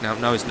plague?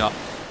 No, he's not.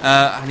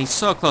 And he's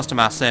so close to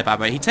Marseille, by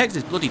the way. He takes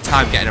his bloody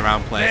time getting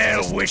around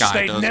places. They'll wish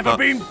they'd never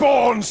been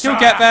born, sir. He'll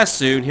get there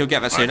soon.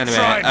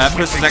 Anyway,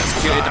 prisoners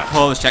executed. The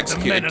Polish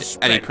executed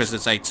any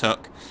prisoners they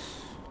took.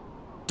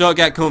 Don't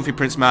get comfy,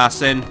 Prince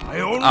Marcin.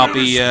 I'll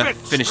be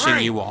finishing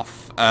you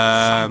off.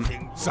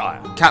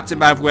 Captain,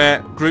 by the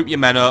way, group your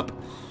men up,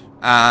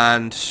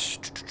 and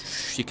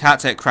you can't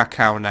take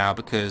Krakow now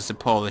because the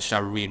Polish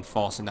are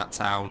reinforcing that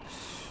town.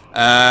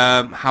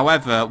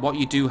 However, what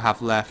you do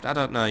have left, I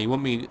don't know, you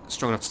won't be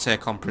strong enough to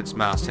take on Prince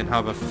Martin.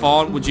 However,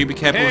 Thorn, would you be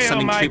capable of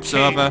sending troops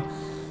over?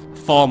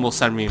 Thorn will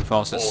send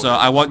reinforcements, so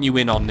I want you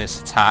in on this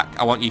attack.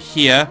 I want you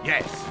here,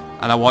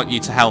 and I want you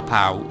to help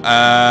out.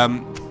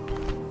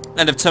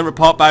 End of turn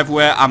report, by the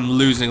way, I'm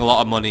losing a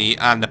lot of money,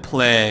 and the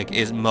plague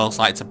is most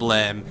likely to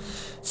blame,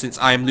 since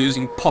I am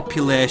losing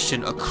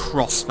population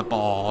across the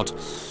board.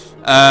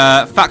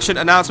 Faction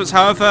announcements,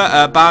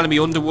 however, Barnaby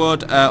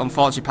Underwood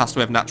unfortunately passed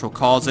away of natural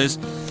causes.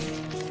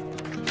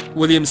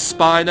 William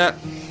Spiner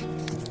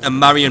and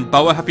Marion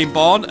Bower have been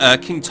born.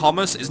 King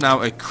Thomas is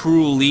now a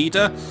cruel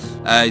leader.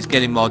 He's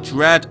getting more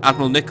dread.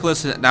 Admiral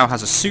Nicholas now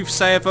has a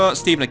soothsayer vote.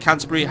 Stephen of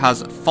Canterbury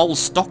has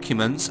false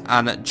documents.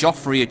 And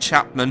Joffrey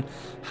Chapman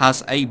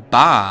has a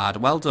bard.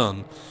 Well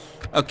done.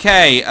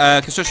 Okay,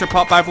 construction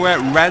report, by the way.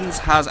 Rennes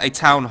has a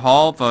town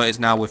hall, though it is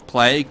now with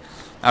plague.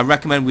 I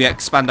recommend we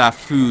expand our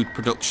food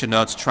production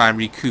to try and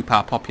recoup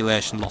our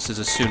population losses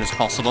as soon as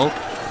possible.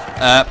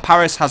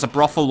 Paris has a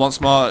brothel once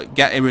more.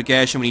 Get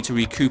irrigation. We need to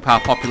recoup our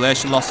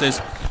population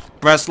losses.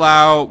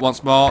 Breslau,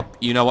 once more,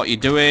 you know what you're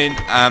doing.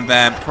 And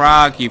then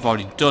Prague, you've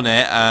already done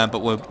it, but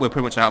we're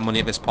pretty much out of money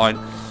at this point.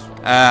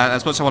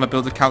 As much as I want to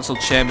build the council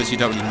chambers, you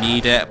don't really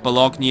need it.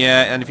 Bologna,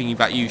 anything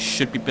that you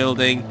should be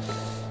building.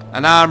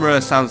 An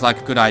armourer sounds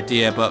like a good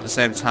idea, but at the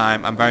same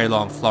time, I'm very low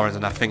on Florence,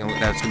 and I think there's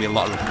going to be a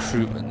lot of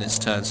recruitment this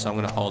turn, so I'm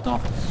going to hold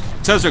off.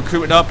 In terms of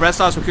recruitment, though,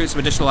 Breslau's recruited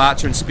some additional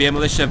archer and spear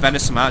militia,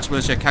 Venice some archer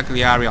militia,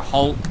 Cagliari a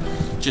Hulk,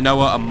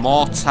 Genoa a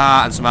mortar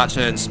and some archer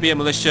and spear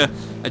militia,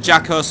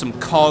 Ajaccio some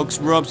cogs,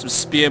 Rome some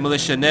spear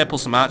militia,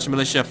 Naples some archer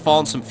militia,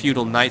 Fawn some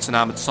feudal knights and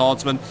armoured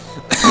swordsmen.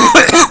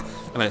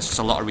 I mean, it's just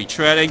a lot of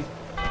retraining.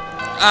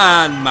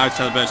 And marriage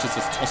celebrations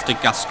as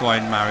Tostig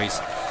Gascoigne marries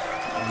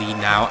the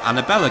now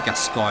Annabella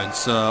Gascoigne,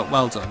 so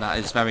well done, that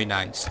is very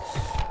nice.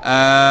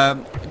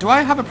 Do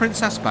I have a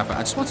princess, by the way?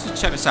 I just wanted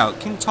to check this out.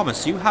 King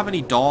Thomas, do you have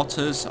any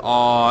daughters,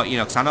 or, you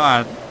know, because I know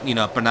I had, you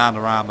know, Banana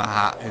Rama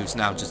Hat, who's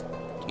now just,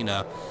 you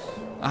know,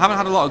 I haven't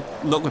had a lot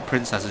of luck with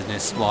princesses in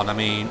this one. I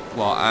mean,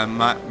 what,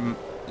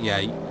 yeah,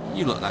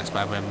 you look nice,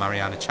 by the way,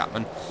 Mariana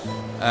Chapman.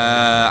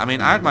 I mean,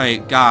 I had my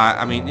guy,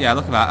 I mean, yeah,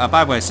 look at that.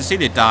 By the way,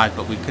 Cecilia died,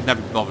 but we could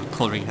never be bothered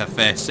colouring her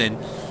face in.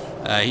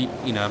 He,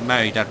 you know,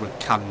 married Edward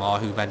Canmore,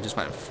 who then just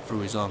went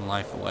through his own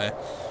life away.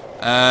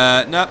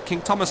 No,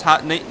 King Thomas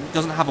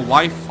doesn't have a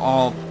wife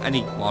or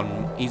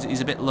anyone. He's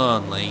a bit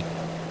lonely.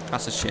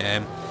 That's a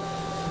shame.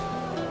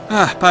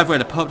 By the way,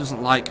 the Pope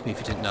doesn't like me, if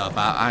you didn't know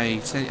that. I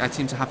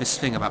seem to have this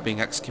thing about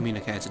being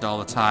excommunicated all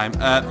the time.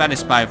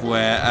 Venice, by the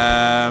way,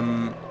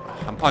 I'm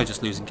probably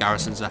just losing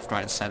garrisons left,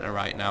 right and centre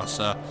right now,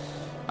 so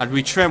I'd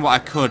retrain what I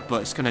could,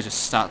 but it's going to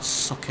just start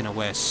sucking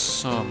away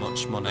so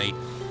much money.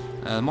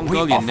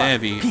 Mongolian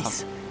Navy...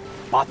 Peace,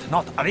 but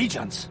not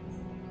allegiance.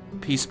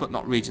 Peace but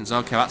not regions.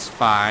 Okay, that's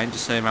fine.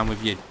 Just sail around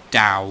with your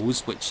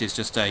dhows, which is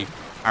just a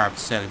Arab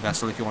sailing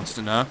vessel, if you wanted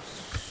to know.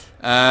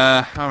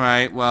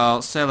 Alright,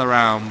 well, sail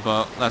around,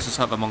 but let's just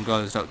hope the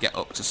Mongols don't get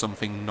up to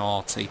something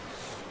naughty.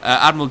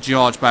 Admiral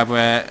George, by the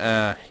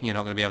way, you're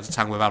not going to be able to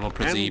tangle with Admiral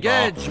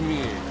Prezibor. Engage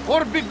me,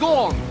 or be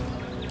gone.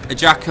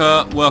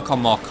 Ajaccio, work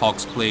on more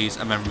cogs, please,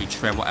 and then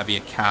retrain whatever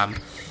you can.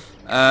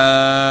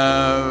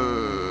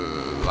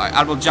 Right,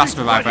 Admiral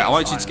Jasper, by the way, I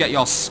want you to get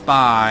your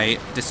spy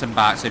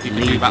disembarked, so if you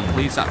could do that,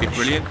 please, that'd be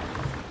brilliant.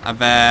 And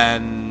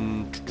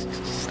then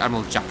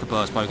Admiral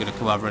Jacobo is probably going to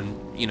come over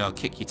and, you know,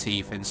 kick your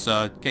teeth in,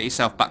 so get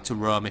yourself back to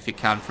Rome if you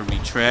can for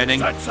retraining.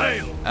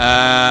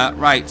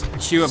 Right,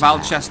 Hugh of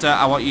Alchester,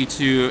 I want you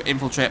to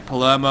infiltrate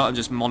Palermo and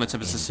just monitor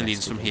the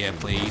Sicilians from here,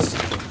 please.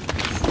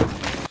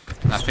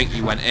 And I think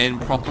you went in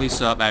properly,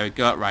 so there we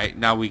go. Right,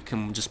 now we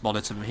can just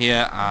monitor them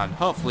here, and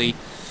hopefully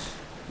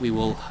we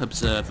will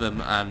observe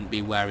them and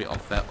be wary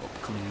of their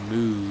upcoming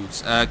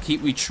moves.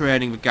 Keep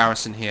retraining the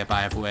garrison here,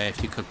 by the way,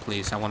 if you could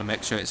please. I want to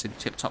make sure it's in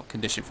tip-top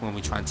condition for when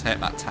we try and take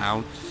that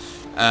town.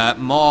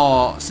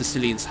 More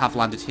Sicilians have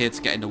landed here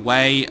to get in the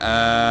way.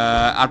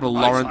 Admiral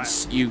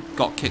Lawrence, you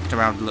got kicked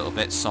around a little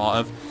bit, sort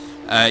of.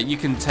 You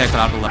can take on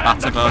Admiral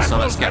Labatavo, so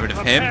let's get rid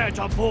of him.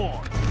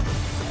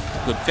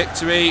 Good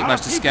victory,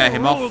 managed to scare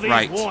him off.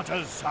 Right, you're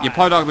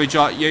probably not going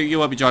to be you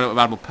won't be joining up with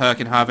Admiral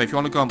Perkin. However, if you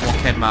want to go and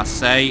blockade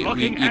Marseille,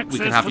 we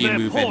can have you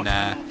move in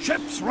there.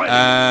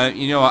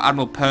 You know what,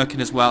 Admiral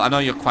Perkin as well. I know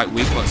you're quite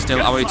weak, but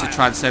still, I want you to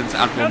try and send to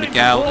Admiral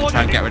Miguel and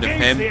try and get rid of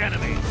him.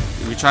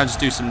 If we try and just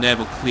do some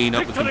naval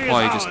cleanup, we can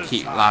probably just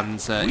keep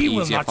lands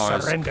easier for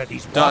us.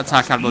 Don't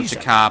attack Admiral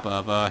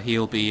Chicabo, though.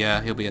 He'll be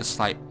a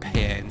slight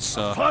pain.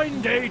 So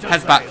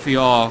head back for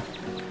your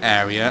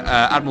area.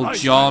 Admiral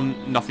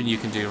John, nothing you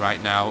can do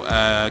right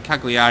now.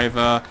 Cagliari,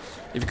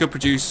 if you could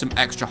produce some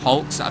extra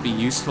hulks, that'd be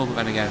useful. But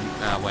then again,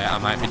 where I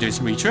might be doing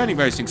some retraining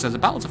very soon, because there's a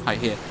battle to fight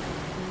here.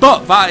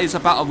 But that is a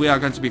battle we are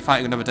going to be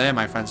fighting another day,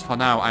 my friends. For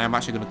now, I am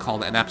actually going to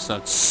call it an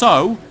episode.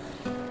 So,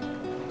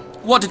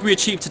 what did we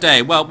achieve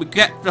today? Well, we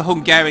get the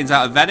Hungarians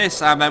out of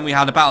Venice, and then we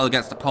had a battle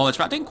against the Polish.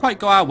 That didn't quite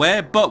go our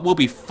way, but we'll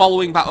be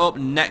following that up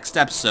next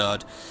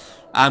episode.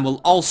 And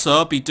we'll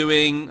also be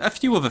doing a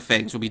few other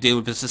things. We'll be dealing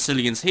with the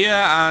Sicilians here,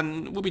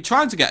 and we'll be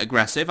trying to get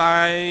aggressive.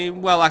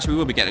 Well, actually, we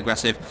will be getting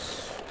aggressive.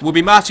 We'll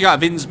be marching out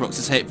of Innsbruck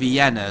to take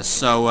Vienna,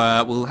 so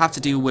we'll have to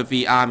deal with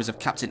the armies of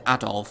Captain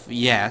Adolf,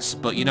 yes,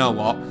 but you know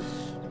what?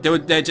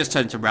 They just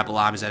turned into rebel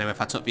armies anyway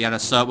if I took Vienna,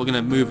 so we're going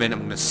to move in, I'm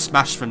going to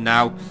smash them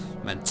now,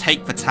 and then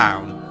take the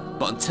town.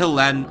 But until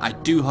then, I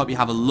do hope you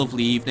have a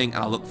lovely evening,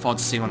 and I look forward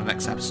to seeing you on the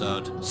next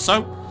episode.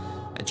 So,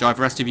 enjoy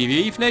the rest of your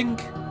evening,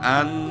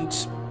 and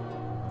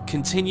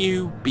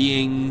continue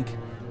being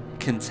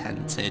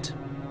contented.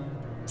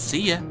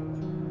 See ya.